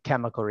 but it's a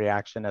chemical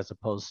reaction as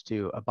opposed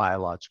to a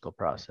biological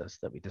process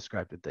that we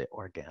described with the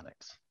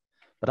organics.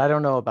 But I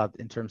don't know about,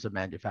 in terms of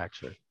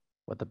manufacture,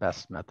 what the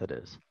best method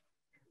is.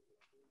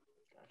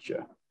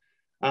 Gotcha.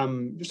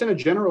 Just in a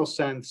general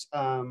sense,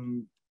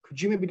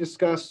 could you maybe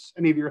discuss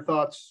any of your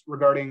thoughts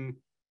regarding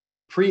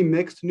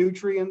pre-mixed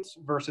nutrients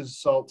versus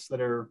salts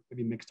that are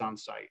maybe mixed on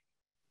site?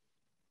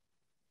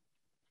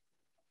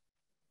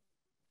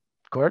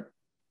 Gord?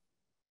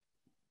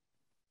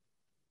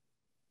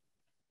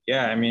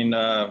 Yeah, I mean,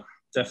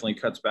 definitely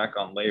cuts back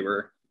on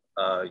labor.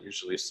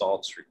 Usually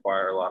salts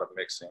require a lot of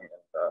mixing and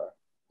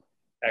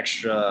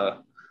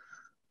extra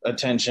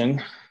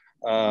attention.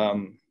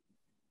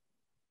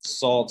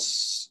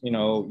 salts, you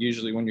know,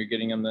 usually when you're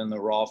getting them in the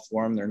raw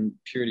form, their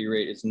purity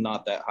rate is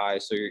not that high.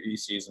 So your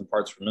ECs and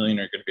parts per million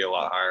are going to be a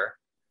lot higher.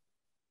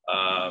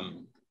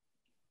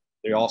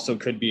 There also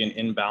could be an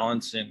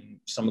imbalance in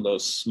some of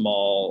those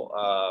small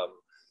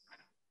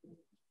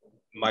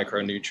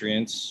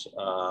micronutrients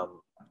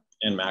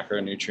and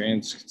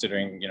macronutrients,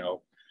 considering, you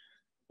know,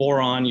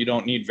 boron, you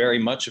don't need very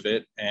much of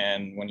it.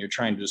 And when you're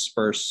trying to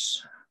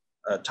disperse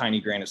a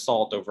tiny grain of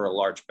salt over a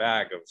large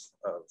bag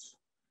of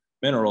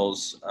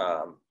minerals,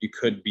 you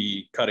could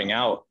be cutting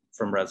out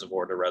from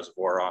reservoir to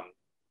reservoir on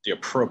the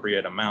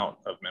appropriate amount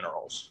of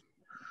minerals.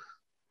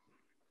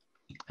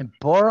 And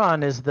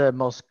boron is the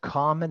most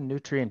common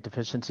nutrient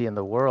deficiency in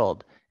the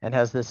world and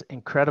has this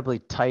incredibly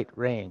tight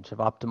range of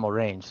optimal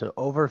range. So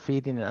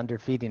overfeeding and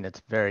underfeeding,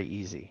 it's very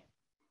easy.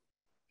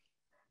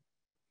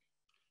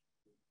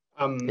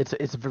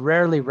 It's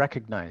rarely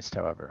recognized,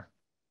 however.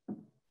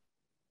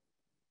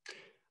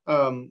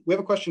 We have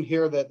a question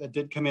here that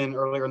did come in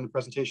earlier in the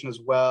presentation as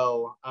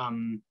well.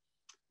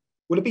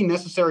 Would it be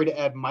necessary to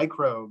add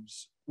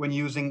microbes when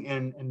using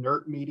an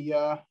inert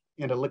media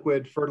and a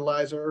liquid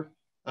fertilizer?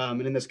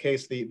 And in this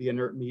case, the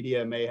inert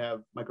media may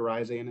have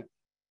mycorrhizae in it.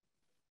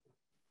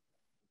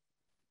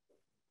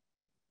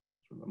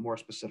 Sort of a more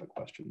specific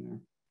question there.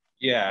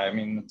 Yeah, I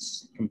mean,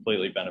 it's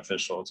completely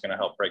beneficial. It's going to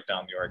help break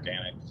down the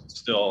organic. It's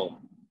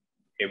still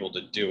able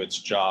to do its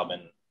job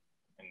in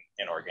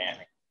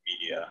organic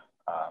media,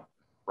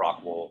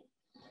 rock wool,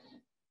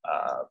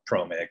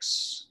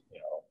 pro-mix, you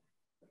know.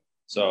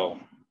 So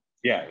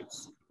yeah,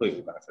 it's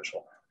completely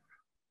beneficial.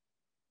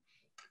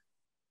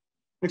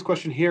 Next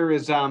question here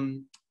is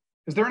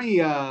there any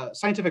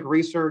scientific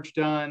research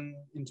done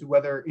into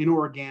whether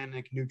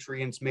inorganic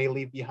nutrients may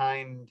leave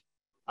behind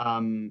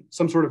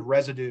some sort of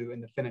residue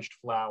in the finished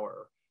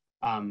flour?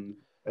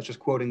 That's just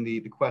quoting the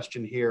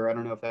question here. I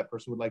don't know if that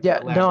person would like to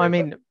elaborate. No, I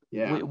mean,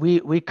 yeah.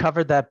 we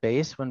covered that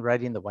base when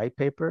writing the white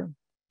paper.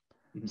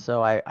 Mm-hmm.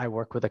 So I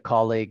work with a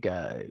colleague,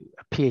 a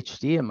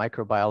PhD, a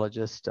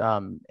microbiologist,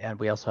 and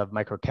we also have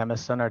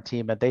microchemists on our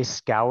team, and they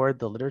scoured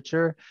the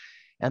literature,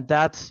 and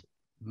that's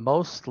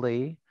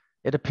mostly,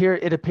 it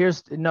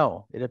appears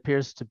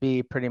to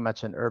be pretty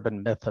much an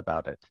urban myth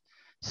about it.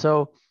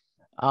 So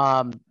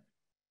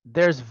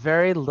there's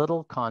very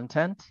little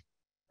content.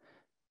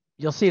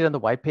 You'll see it in the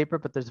white paper,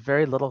 but there's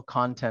very little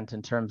content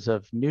in terms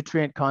of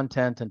nutrient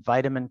content and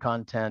vitamin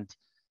content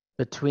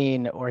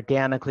between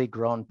organically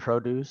grown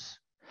produce.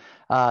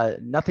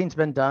 Nothing's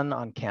been done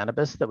on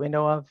cannabis that we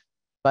know of,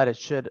 but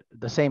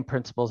the same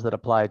principles that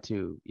apply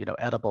to, you know,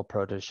 edible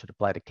produce should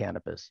apply to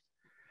cannabis.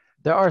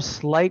 There are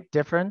slight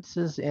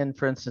differences in,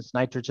 for instance,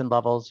 nitrogen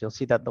levels. You'll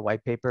see that in the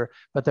white paper,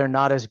 but they're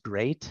not as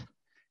great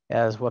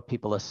as what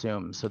people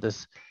assume. So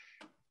this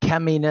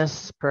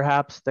cheminess,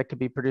 perhaps, that could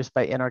be produced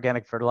by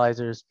inorganic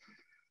fertilizers,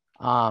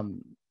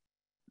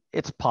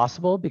 it's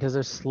possible because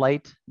there's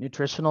slight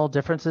nutritional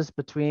differences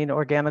between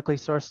organically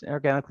sourced and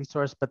inorganically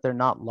sourced, but they're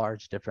not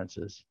large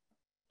differences.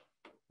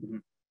 Mm-hmm.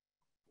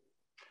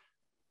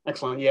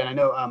 Excellent. Yeah, and I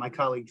know my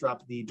colleague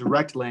dropped the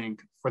direct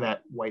link for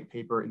that white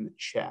paper in the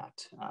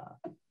chat.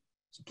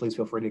 So please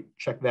feel free to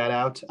check that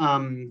out.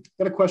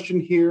 Got a question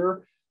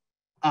here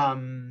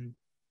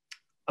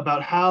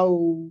about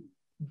how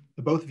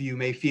the both of you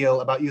may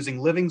feel about using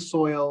living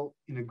soil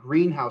in a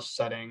greenhouse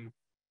setting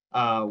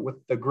with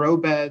the grow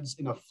beds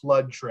in a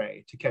flood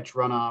tray to catch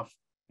runoff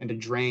and to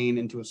drain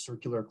into a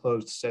circular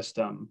closed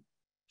system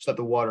so that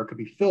the water could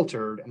be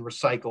filtered and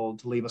recycled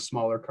to leave a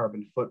smaller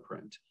carbon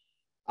footprint.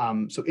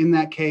 So in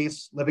that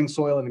case, living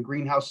soil in a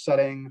greenhouse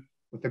setting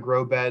with the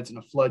grow beds in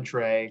a flood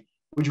tray,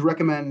 would you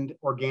recommend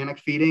organic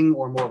feeding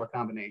or more of a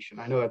combination?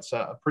 I know it's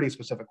a pretty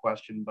specific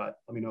question, but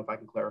let me know if I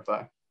can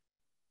clarify.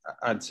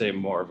 I'd say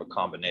more of a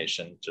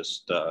combination,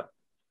 just to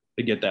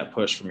get that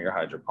push from your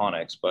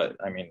hydroponics. But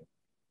I mean,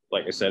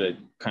 like I said, it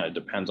kind of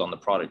depends on the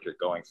product you're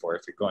going for.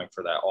 If you're going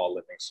for that all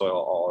living soil,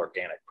 all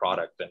organic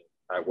product, then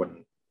I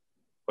wouldn't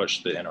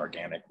push the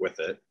inorganic with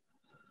it.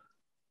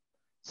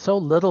 So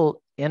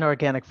little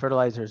inorganic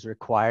fertilizer is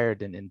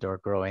required in indoor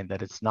growing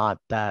that it's not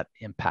that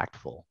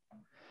impactful.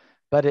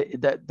 But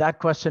that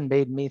question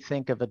made me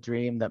think of a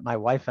dream that my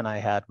wife and I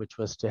had, which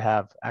was to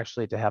have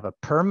a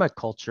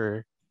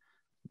permaculture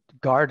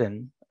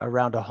garden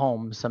around a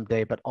home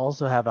someday, but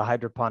also have a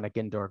hydroponic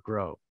indoor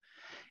grow.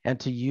 And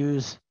to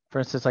use, for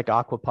instance, like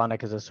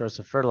aquaponic as a source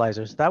of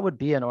fertilizers, that would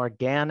be an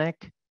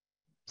organic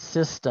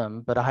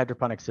system, but a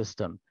hydroponic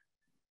system,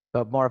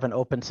 but more of an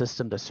open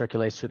system that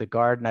circulates through the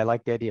garden. I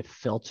like the idea of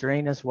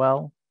filtering as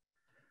well,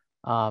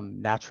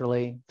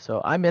 naturally.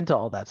 So I'm into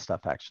all that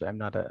stuff, actually. I'm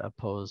not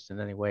opposed in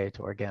any way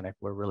to organic.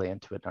 We're really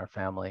into it in our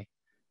family.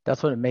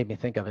 That's what it made me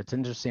think of. It's an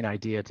interesting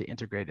idea to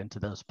integrate into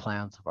those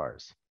plans of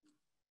ours.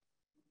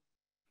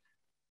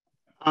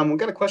 We've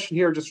got a question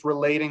here just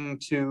relating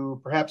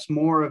to perhaps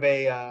more of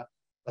a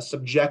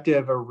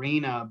subjective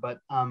arena, but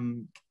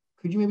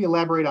could you maybe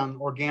elaborate on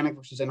organic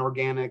versus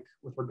inorganic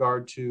with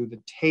regard to the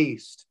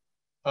taste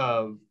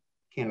of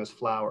cannabis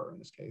flower in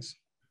this case?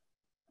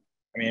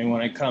 I mean,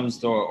 when it comes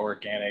to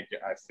organic,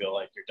 I feel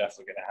like you're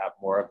definitely going to have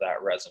more of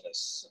that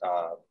resinous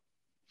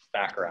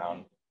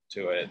background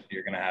to it,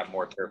 you're going to have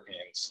more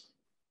terpenes.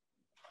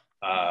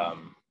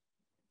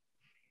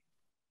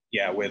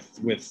 Yeah,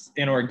 with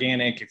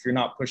inorganic, if you're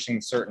not pushing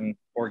certain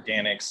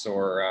organics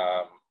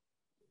or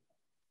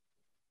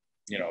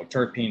you know,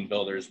 terpene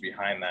builders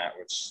behind that,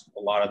 which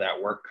a lot of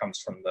that work comes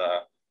from the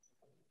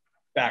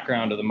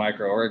background of the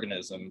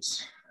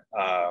microorganisms,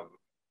 I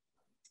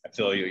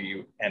feel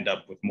you end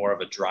up with more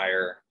of a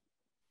drier,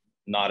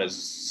 not as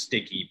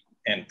sticky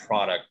end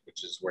product,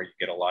 which is where you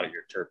get a lot of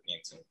your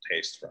terpenes and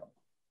taste from.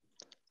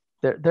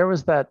 There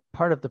was that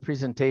part of the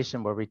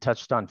presentation where we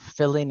touched on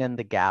filling in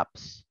the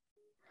gaps.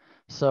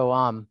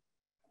 So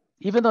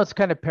even though it's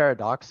kind of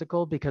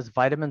paradoxical because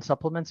vitamin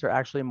supplements are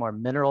actually more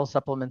mineral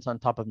supplements on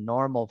top of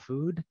normal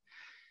food,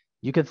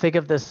 you can think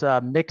of this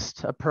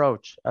mixed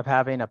approach of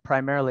having a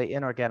primarily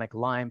inorganic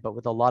line, but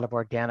with a lot of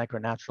organic or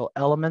natural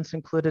elements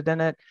included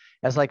in it,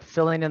 as like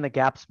filling in the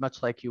gaps,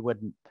 much like you would,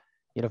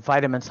 you know,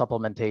 vitamin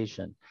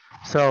supplementation.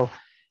 So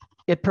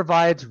it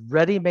provides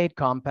ready-made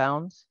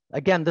compounds.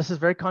 Again, this is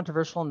very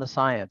controversial in the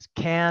science.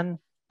 Can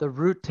the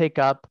root take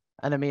up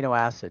an amino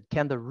acid?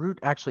 Can the root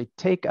actually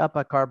take up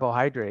a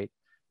carbohydrate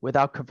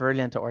without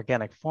converting it into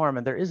organic form?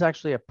 And there is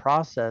actually a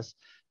process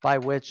by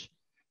which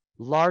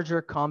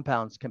larger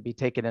compounds can be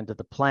taken into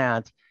the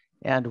plant.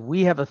 And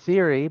we have a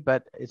theory,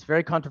 but it's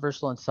very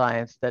controversial in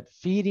science, that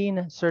feeding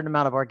a certain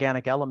amount of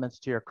organic elements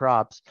to your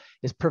crops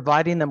is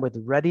providing them with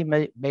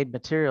ready-made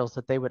materials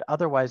that they would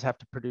otherwise have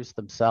to produce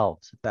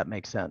themselves, if that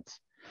makes sense.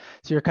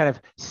 So you're kind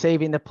of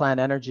saving the plant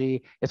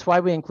energy. It's why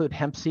we include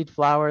hemp seed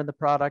flour in the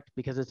product,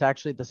 because it's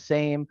actually the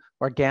same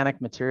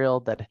organic material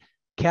that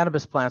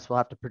cannabis plants will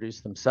have to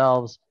produce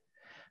themselves.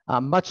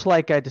 Much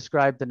like I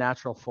described the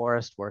natural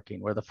forest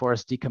working, where the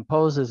forest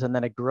decomposes and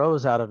then it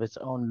grows out of its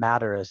own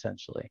matter,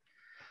 essentially.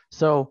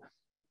 So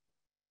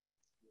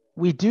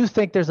we do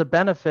think there's a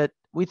benefit.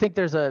 We think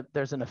there's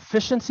an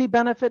efficiency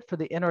benefit for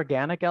the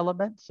inorganic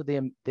element. So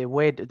the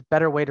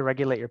better way to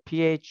regulate your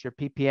pH, your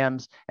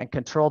ppms, and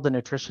control the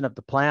nutrition of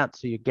the plant.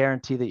 So you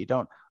guarantee that you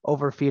don't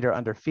overfeed or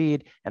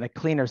underfeed, and a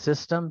cleaner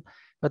system.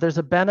 But there's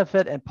a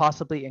benefit, and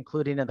possibly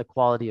including in the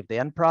quality of the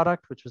end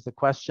product, which was the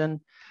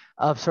question,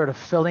 of sort of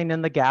filling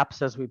in the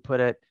gaps, as we put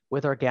it,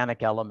 with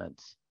organic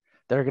elements.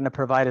 They're going to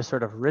provide a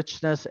sort of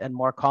richness and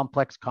more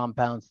complex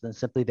compounds than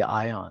simply the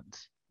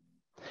ions.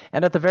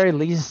 And at the very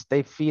least,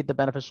 they feed the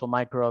beneficial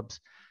microbes,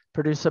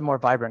 produce a more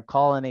vibrant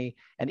colony,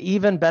 and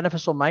even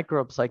beneficial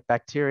microbes like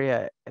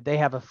bacteria, they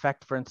have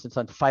effect, for instance,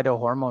 on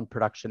phytohormone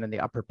production in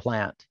the upper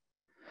plant.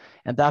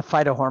 And that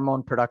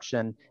phytohormone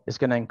production is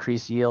going to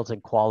increase yields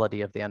and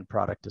quality of the end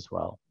product as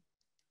well.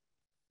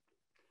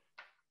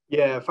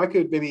 Yeah, if I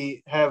could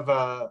maybe have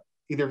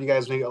either of you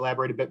guys maybe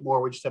elaborate a bit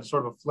more. We just have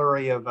sort of a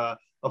flurry of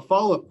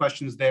follow-up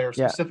questions there,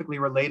 specifically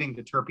relating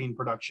to terpene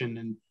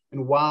production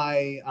and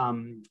why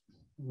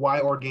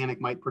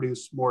organic might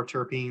produce more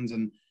terpenes,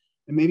 and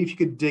maybe if you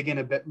could dig in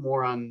a bit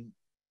more on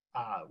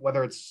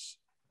whether it's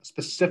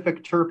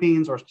specific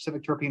terpenes or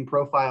specific terpene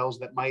profiles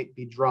that might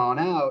be drawn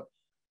out,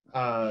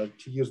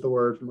 to use the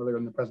word from earlier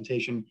in the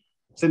presentation,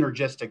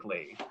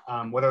 synergistically,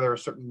 whether there are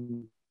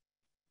certain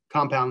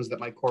compounds that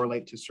might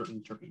correlate to certain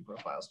terpene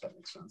profiles, if that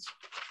makes sense.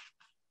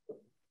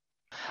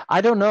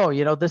 I don't know,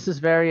 you know, this is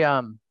very,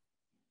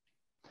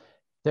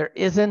 there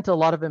isn't a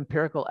lot of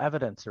empirical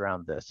evidence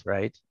around this,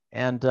 right?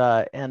 And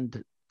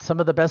some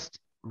of the best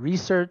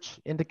research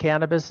into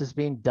cannabis is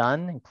being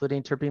done,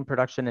 including terpene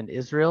production in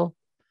Israel,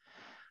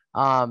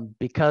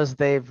 because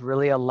they've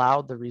really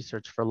allowed the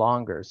research for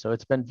longer. So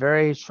it's been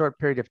very short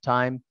period of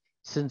time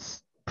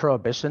since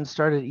prohibition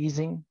started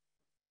easing.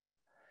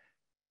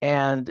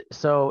 And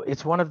so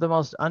it's one of the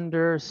most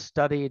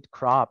understudied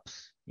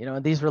crops, you know,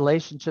 and these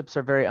relationships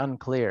are very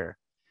unclear.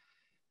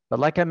 But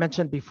like I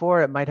mentioned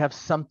before, it might have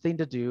something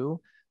to do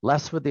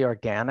less with the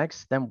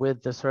organics than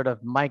with the sort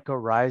of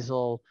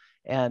mycorrhizal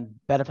and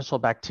beneficial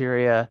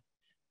bacteria,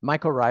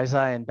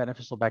 mycorrhizae and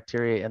beneficial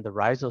bacteria in the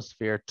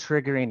rhizosphere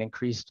triggering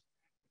increased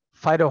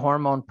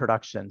phytohormone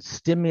production,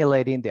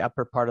 stimulating the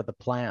upper part of the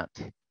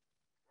plant,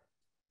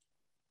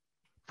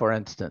 for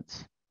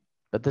instance.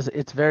 But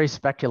it's very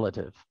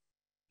speculative.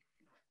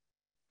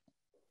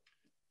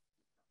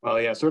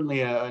 Well, yeah,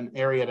 certainly an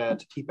area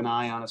to keep an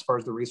eye on as far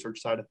as the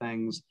research side of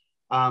things.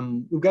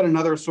 We've got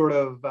another sort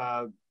of,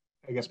 I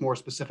guess, more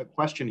specific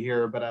question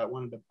here, but I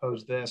wanted to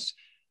pose this.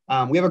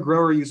 We have a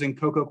grower using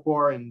cocoa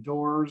coir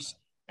indoors,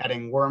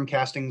 adding worm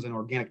castings and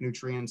organic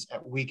nutrients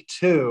at week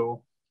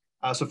 2.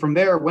 So from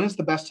there, when is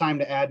the best time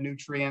to add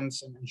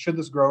nutrients, and should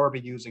this grower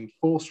be using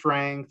full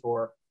strength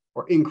or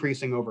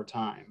increasing over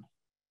time?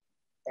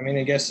 I mean,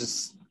 I guess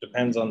it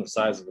depends on the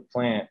size of the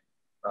plant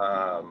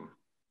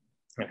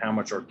and how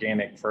much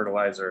organic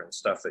fertilizer and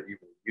stuff that you've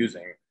been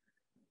using.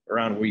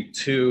 Around week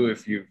 2,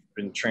 if you've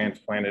been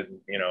transplanted,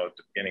 you know, at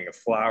the beginning of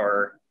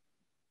flower,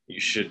 you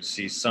should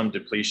see some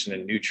depletion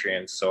in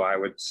nutrients. So I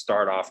would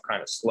start off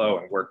kind of slow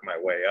and work my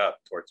way up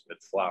towards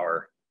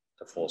mid-flower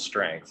to full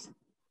strength.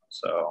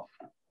 So,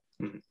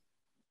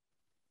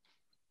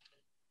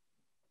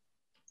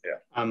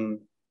 yeah.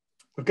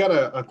 We've got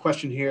a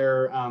question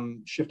here,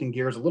 shifting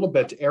gears a little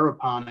bit to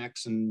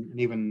aeroponics and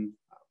even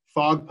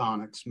fog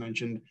ponics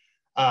mentioned.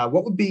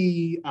 What would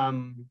be,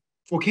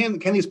 well,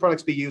 can these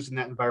products be used in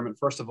that environment,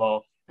 first of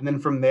all? And then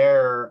from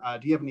there,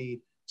 do you have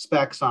any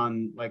specs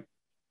on like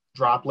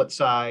droplet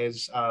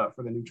size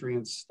for the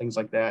nutrients, things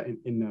like that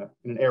in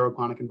an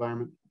aeroponic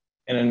environment?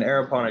 In an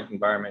aeroponic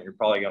environment, you're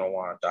probably going to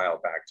want to dial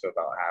back to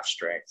about half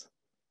strength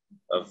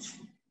of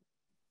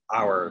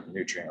our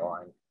nutrient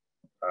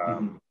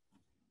line.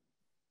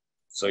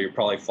 So you're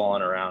probably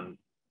falling around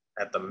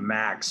at the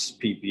max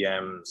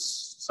ppms,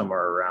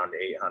 somewhere around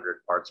 800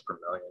 parts per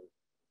million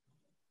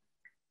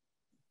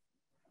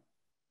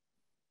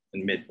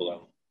in mid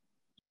bloom.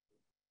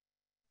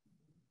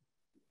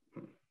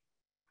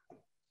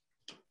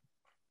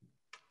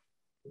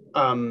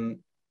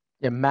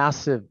 Yeah,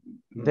 massive.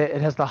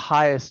 It has the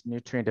highest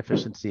nutrient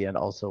efficiency and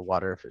also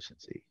water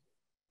efficiency.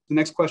 The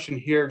next question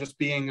here just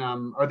being,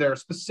 are there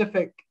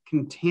specific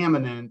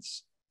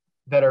contaminants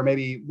that are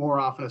maybe more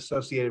often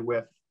associated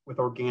with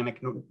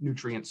organic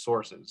nutrient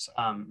sources?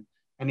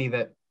 Any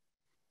that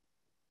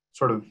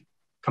sort of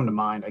come to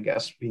mind, I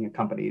guess, being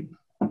accompanied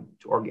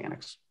to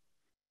organics?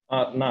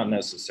 Not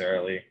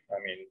necessarily. I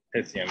mean,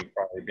 Pythium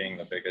probably being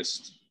the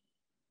biggest,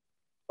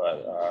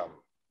 but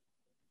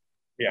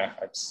yeah,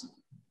 I'd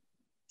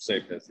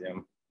say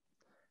Pythium.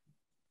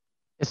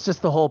 It's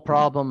just the whole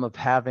problem of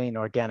having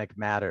organic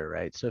matter,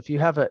 right? So if you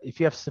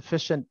have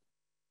sufficient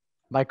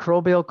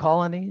microbial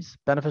colonies,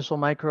 beneficial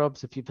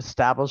microbes, if you've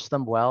established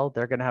them well,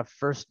 they're going to have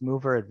first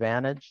mover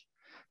advantage.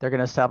 They're going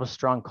to establish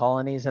strong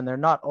colonies, and they're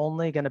not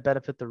only going to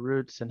benefit the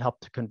roots and help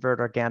to convert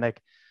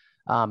organic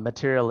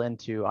material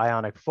into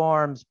ionic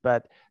forms,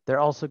 but they're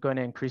also going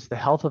to increase the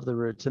health of the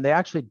roots. And they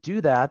actually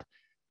do that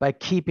by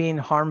keeping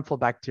harmful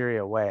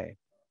bacteria away.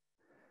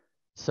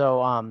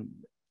 So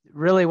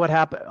really what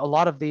happened, a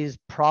lot of these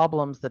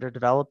problems that are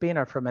developing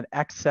are from an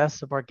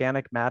excess of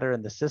organic matter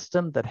in the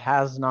system that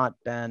has not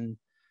been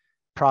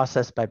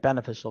processed by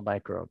beneficial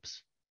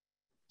microbes.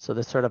 So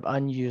this sort of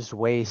unused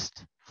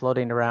waste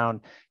floating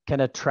around can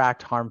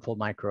attract harmful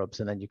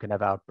microbes, and then you can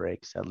have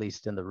outbreaks, at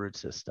least in the root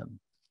system.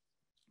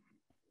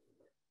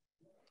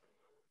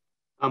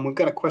 We've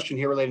got a question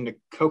here relating to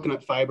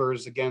coconut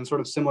fibers, again,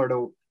 sort of similar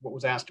to what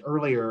was asked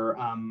earlier.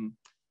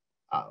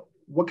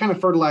 What kind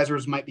of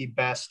fertilizers might be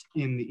best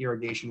in the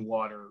irrigation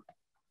water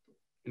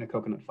in a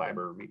coconut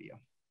fiber media?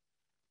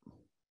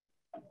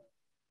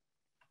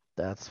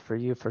 That's for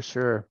you for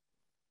sure.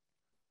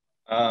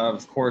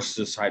 Of course,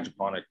 just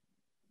hydroponic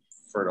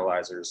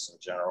fertilizers in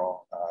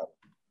general.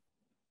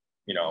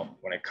 You know,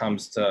 when it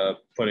comes to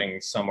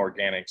putting some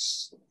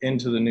organics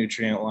into the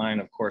nutrient line,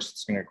 of course,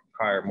 it's going to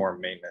require more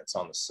maintenance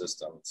on the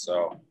system.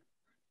 So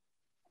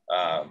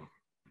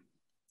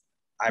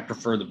I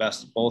prefer the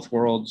best of both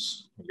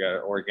worlds. You got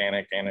an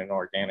organic and an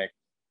organic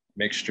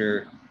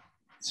mixture.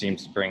 It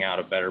seems to bring out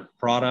a better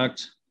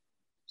product.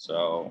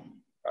 So,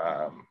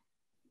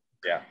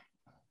 yeah.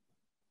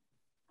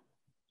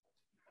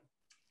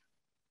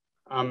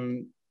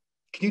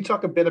 Can you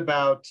talk a bit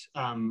about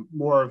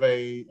more of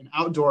an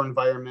outdoor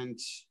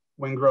environment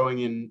when growing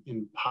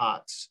in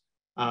pots?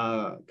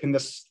 Can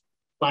this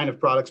line of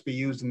products be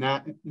used in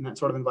that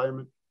sort of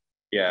environment?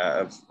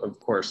 Yeah, of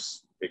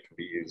course it can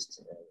be used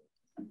in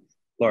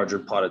larger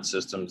potted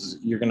systems.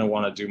 You're going to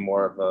want to do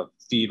more of a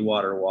feed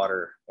water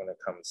when it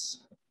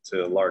comes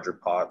to larger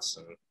pots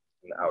and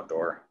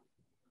outdoor.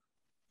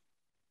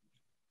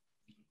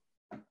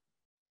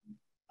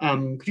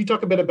 Could you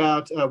talk a bit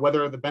about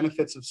whether the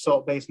benefits of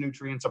salt-based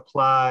nutrients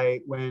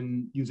apply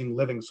when using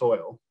living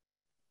soil?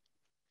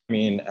 I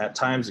mean, at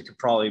times it could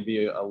probably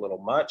be a little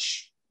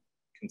much,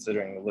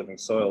 considering the living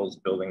soil is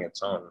building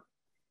its own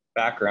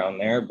background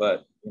there.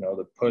 But you know,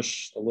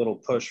 a little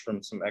push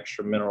from some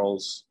extra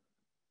minerals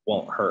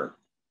won't hurt.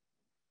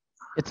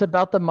 It's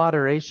about the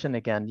moderation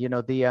again. You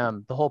know,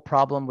 the whole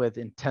problem with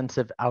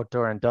intensive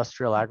outdoor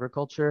industrial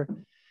agriculture,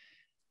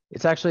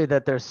 it's actually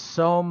that there's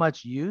so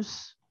much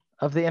use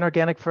of the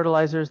inorganic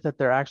fertilizers that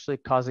they're actually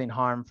causing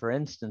harm. For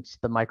instance,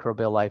 the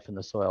microbial life in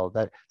the soil.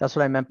 That's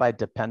what I meant by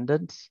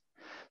dependence.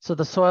 So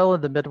the soil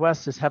in the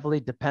Midwest is heavily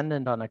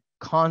dependent on a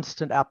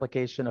constant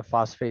application of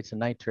phosphates and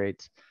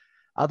nitrates.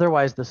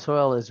 Otherwise, the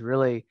soil is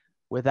really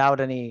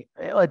without any,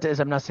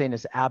 I'm not saying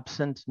it's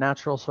absent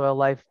natural soil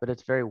life, but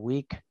it's very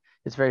weak.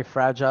 It's very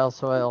fragile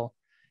soil.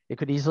 It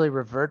could easily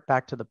revert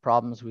back to the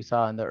problems we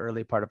saw in the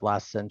early part of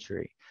last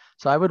century.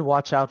 So I would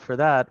watch out for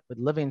that with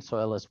living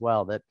soil as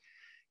well, that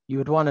you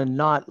would want to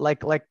not,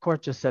 like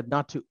Court just said,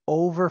 not to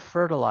over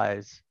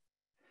fertilize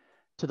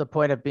to the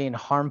point of being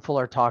harmful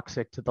or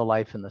toxic to the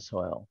life in the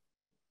soil.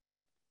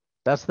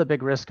 That's the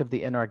big risk of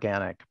the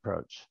inorganic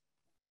approach.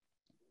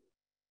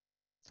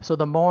 So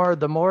the more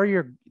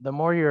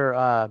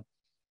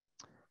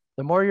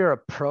your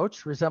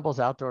approach resembles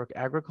outdoor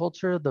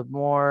agriculture, the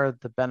more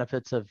the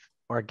benefits of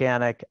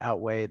organic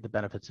outweigh the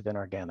benefits of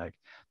inorganic.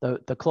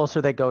 The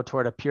closer they go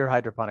toward a pure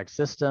hydroponic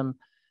system,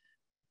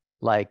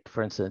 like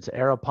for instance,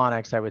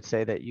 aeroponics, I would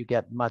say that you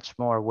get much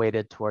more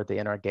weighted toward the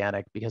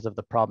inorganic because of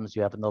the problems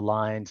you have in the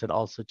lines, and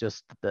also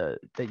just that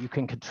you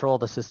can control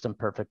the system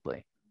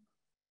perfectly.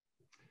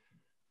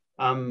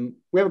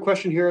 We have a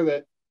question here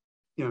that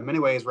in many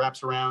ways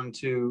wraps around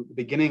to the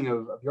beginning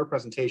of your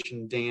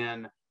presentation,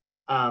 Dan.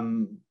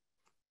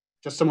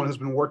 Just someone who's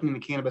been working in the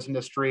cannabis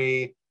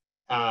industry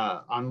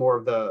on more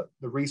of the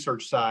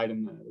research side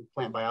and the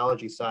plant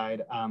biology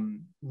side,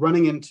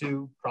 running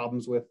into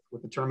problems with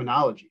the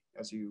terminology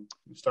as you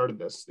started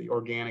this, the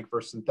organic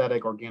versus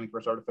synthetic, organic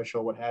versus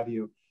artificial, what have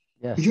you.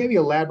 Yes. Could you maybe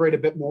elaborate a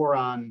bit more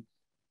on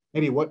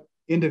maybe what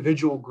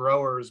individual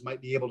growers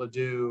might be able to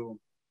do,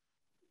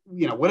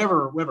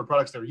 whatever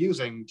products they're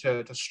using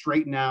to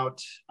straighten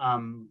out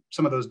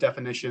some of those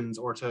definitions,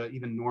 or to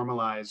even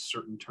normalize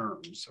certain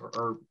terms,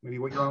 or maybe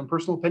what your own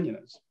personal opinion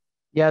is?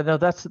 Yeah, no,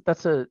 that's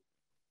a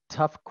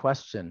tough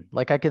question.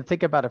 Like, I can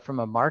think about it from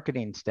a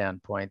marketing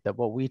standpoint, that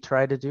what we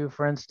try to do,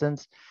 for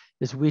instance,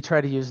 is we try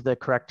to use the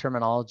correct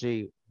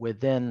terminology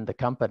within the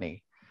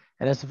company.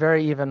 And it's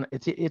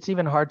it's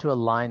even hard to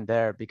align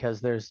there,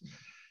 because there's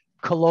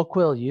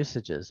colloquial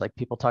usages, like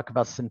people talk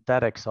about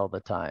synthetics all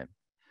the time.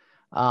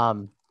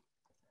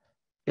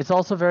 It's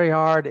also very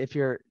hard if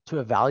you're to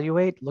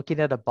evaluate looking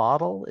at a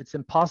bottle. It's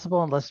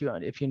impossible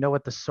if you know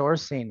what the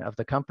sourcing of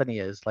the company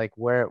is, like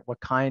whether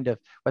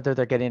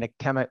they're getting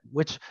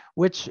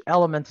which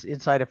elements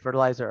inside a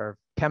fertilizer are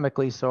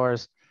chemically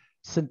sourced,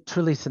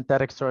 truly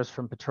synthetic source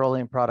from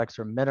petroleum products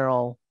or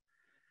mineral.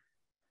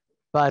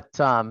 But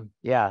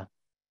yeah,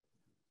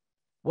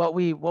 what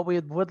we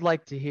would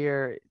like to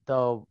hear,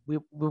 though,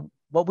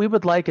 what we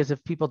would like is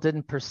if people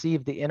didn't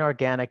perceive the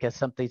inorganic as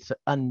something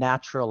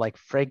unnatural, like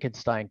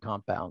Frankenstein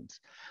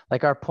compounds.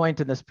 Like, our point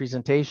in this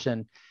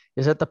presentation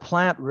is that the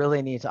plant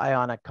really needs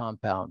ionic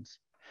compounds.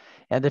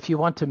 And if you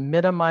want to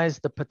minimize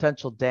the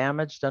potential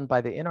damage done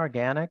by the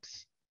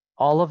inorganics,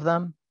 all of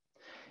them,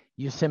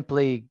 you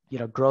simply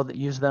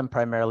use them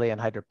primarily in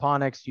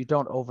hydroponics. You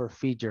don't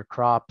overfeed your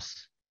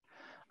crops.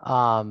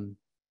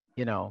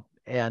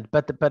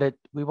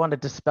 We want to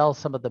dispel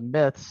some of the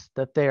myths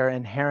that they are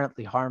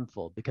inherently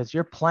harmful, because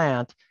your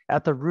plant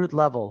at the root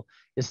level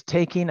is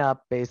taking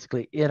up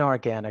basically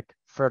inorganic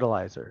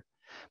fertilizer.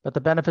 But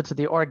the benefits of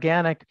the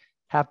organic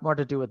have more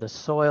to do with the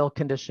soil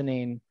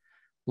conditioning,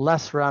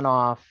 less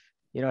runoff.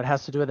 It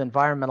has to do with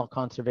environmental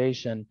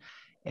conservation.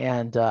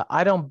 And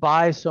I don't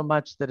buy so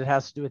much that it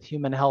has to do with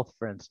human health,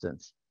 for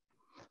instance.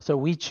 So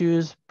we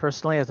choose,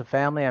 personally, as a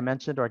family, I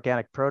mentioned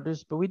organic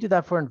produce, but we do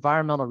that for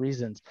environmental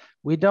reasons.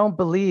 We don't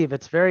believe,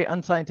 it's very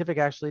unscientific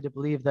actually to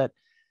believe that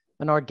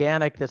an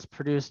organic that's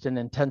produced in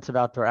intensive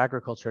outdoor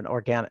agriculture,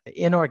 an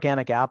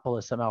inorganic apple,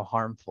 is somehow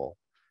harmful.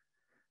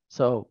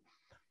 So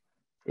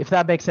if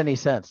that makes any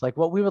sense, like,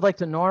 what we would like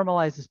to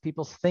normalize is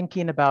people's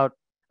thinking about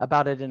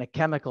it in a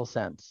chemical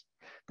sense,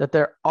 that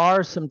there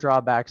are some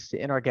drawbacks to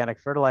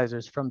inorganic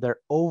fertilizers from their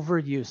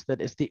overuse,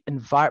 that is the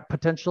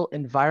potential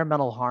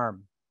environmental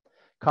harm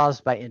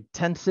caused by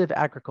intensive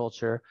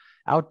agriculture,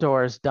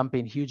 outdoors,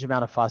 dumping huge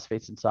amount of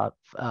phosphates and salt.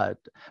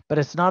 But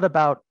it's not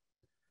about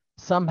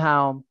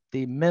somehow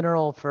the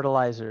mineral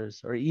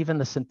fertilizers or even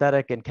the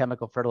synthetic and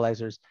chemical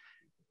fertilizers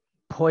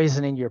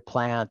poisoning your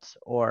plants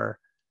or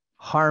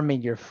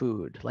harming your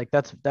food. Like,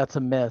 that's a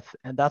myth.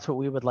 And that's what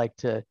we would like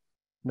to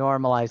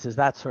normalize, is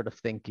that sort of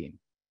thinking.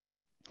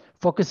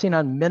 Focusing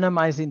on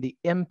minimizing the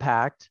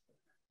impact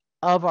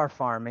of our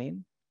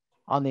farming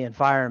on the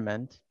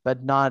environment,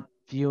 but not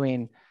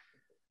viewing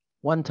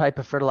one type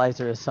of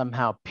fertilizer is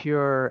somehow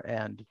pure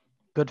and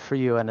good for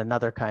you and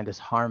another kind is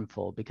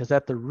harmful, because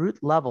at the root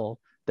level,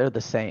 they're the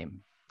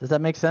same. Does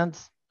that make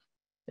sense?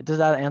 Does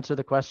that answer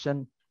the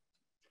question?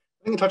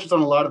 I think it touches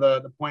on a lot of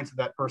the points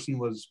that person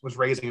was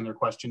raising in their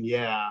question.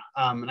 Yeah.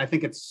 And I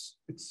think it's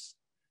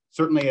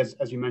certainly, as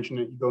you mentioned,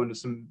 you go into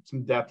some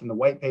depth in the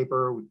white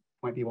paper, we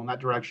point people in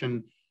that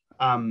direction.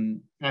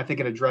 And I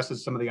think it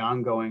addresses some of the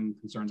ongoing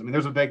concerns. I mean,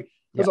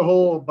 there's a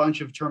whole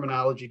bunch of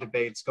terminology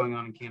debates going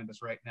on in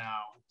cannabis right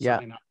now.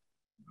 Certainly not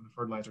on the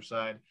fertilizer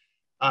side.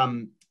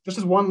 Just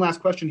as one last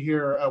question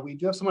here, we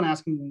do have someone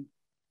asking,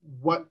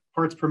 what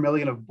parts per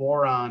million of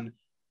boron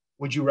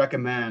would you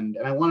recommend?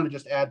 And I wanted to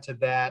just add to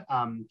that,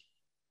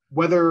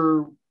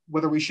 whether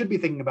we should be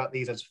thinking about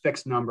these as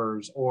fixed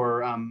numbers,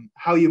 or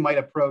how you might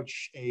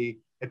approach a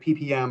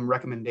ppm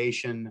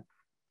recommendation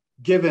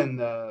given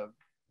the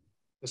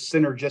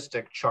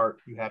synergistic chart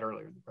you had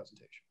earlier in the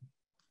presentation.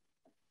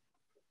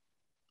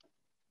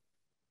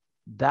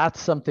 That's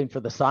something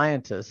for the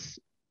scientists.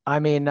 I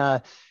mean,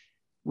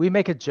 we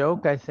make a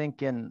joke, I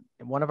think, in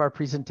one of our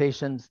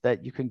presentations,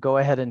 that you can go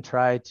ahead and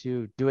try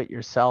to do it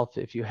yourself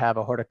if you have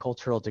a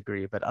horticultural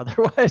degree, but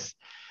otherwise,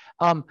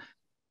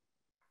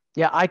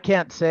 yeah, I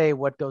can't say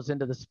what goes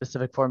into the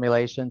specific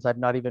formulations. I'm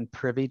not even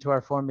privy to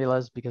our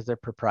formulas because they're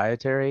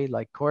proprietary.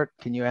 Like, Court,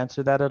 can you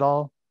answer that at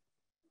all?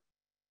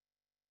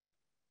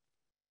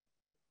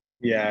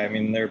 Yeah, I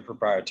mean, they're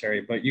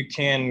proprietary, but you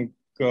can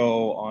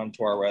go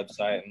onto our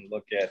website and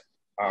look at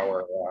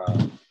our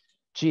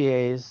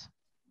GAs.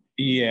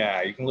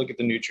 Yeah, you can look at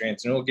the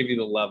nutrients and it'll give you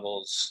the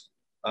levels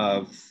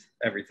of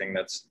everything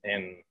that's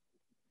in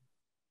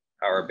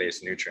our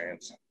base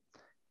nutrients.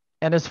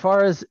 And as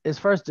far as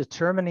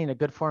determining a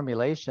good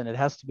formulation, it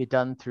has to be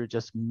done through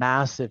just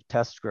massive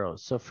test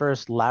grows. So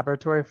first,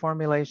 laboratory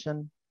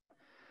formulation,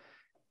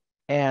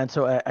 And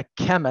so a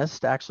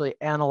chemist actually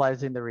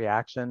analyzing the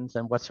reactions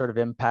and what sort of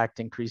impact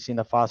increasing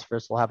the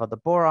phosphorus will have on the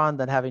boron,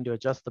 then having to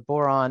adjust the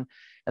boron.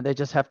 And they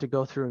just have to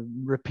go through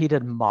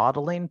repeated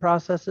modeling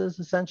processes,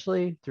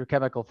 essentially through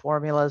chemical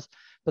formulas.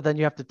 But then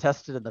you have to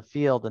test it in the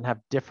field and have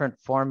different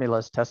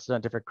formulas tested on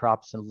different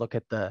crops and look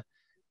at the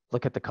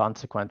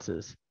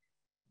consequences.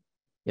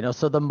 You know,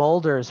 so the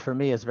molders for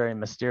me is very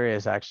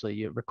mysterious,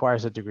 actually. It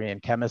requires a degree in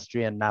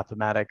chemistry and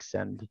mathematics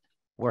and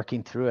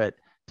working through it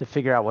to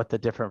figure out what the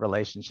different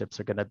relationships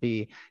are going to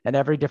be. And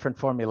every different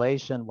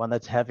formulation, one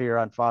that's heavier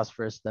on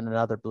phosphorus than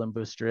another bloom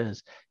booster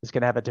is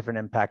going to have a different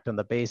impact on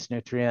the base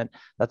nutrient.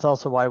 That's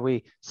also why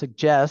we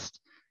suggest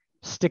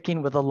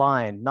sticking with a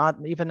line, not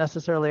even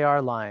necessarily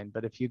our line,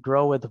 but if you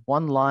grow with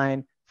one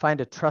line,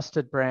 find a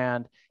trusted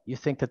brand, you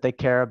think that they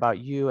care about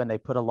you and they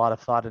put a lot of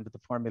thought into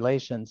the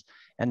formulations,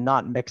 and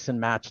not mix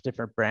and match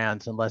different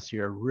brands unless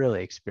you're a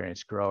really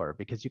experienced grower,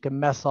 because you can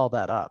mess all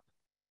that up.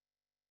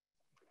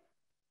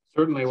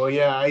 Certainly. Well,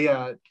 yeah,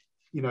 I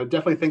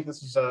definitely think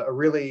this is a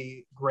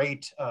really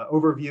great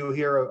overview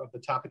here of the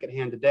topic at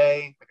hand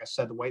today. Like I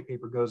said, the white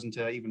paper goes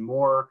into even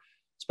more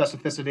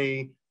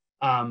specificity.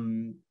 I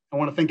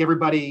want to thank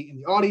everybody in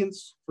the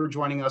audience for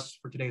joining us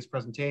for today's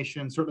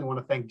presentation. Certainly want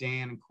to thank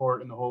Dan and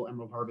Court and the whole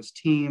Emerald Harvest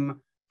team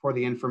for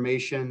the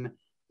information.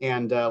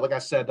 And like I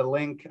said, the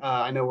link,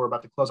 I know we're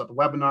about to close out the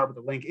webinar, but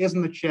the link is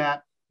in the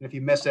chat. And if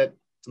you miss it,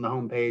 it's on the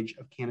homepage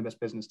of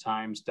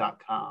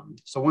cannabisbusinesstimes.com.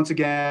 So once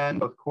again,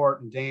 both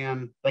Court and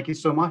Dan, thank you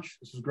so much.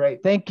 This was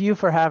great. Thank you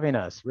for having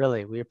us.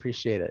 Really, we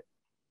appreciate it.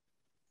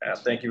 Yeah,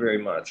 thank you very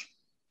much.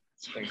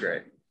 It's been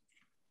great.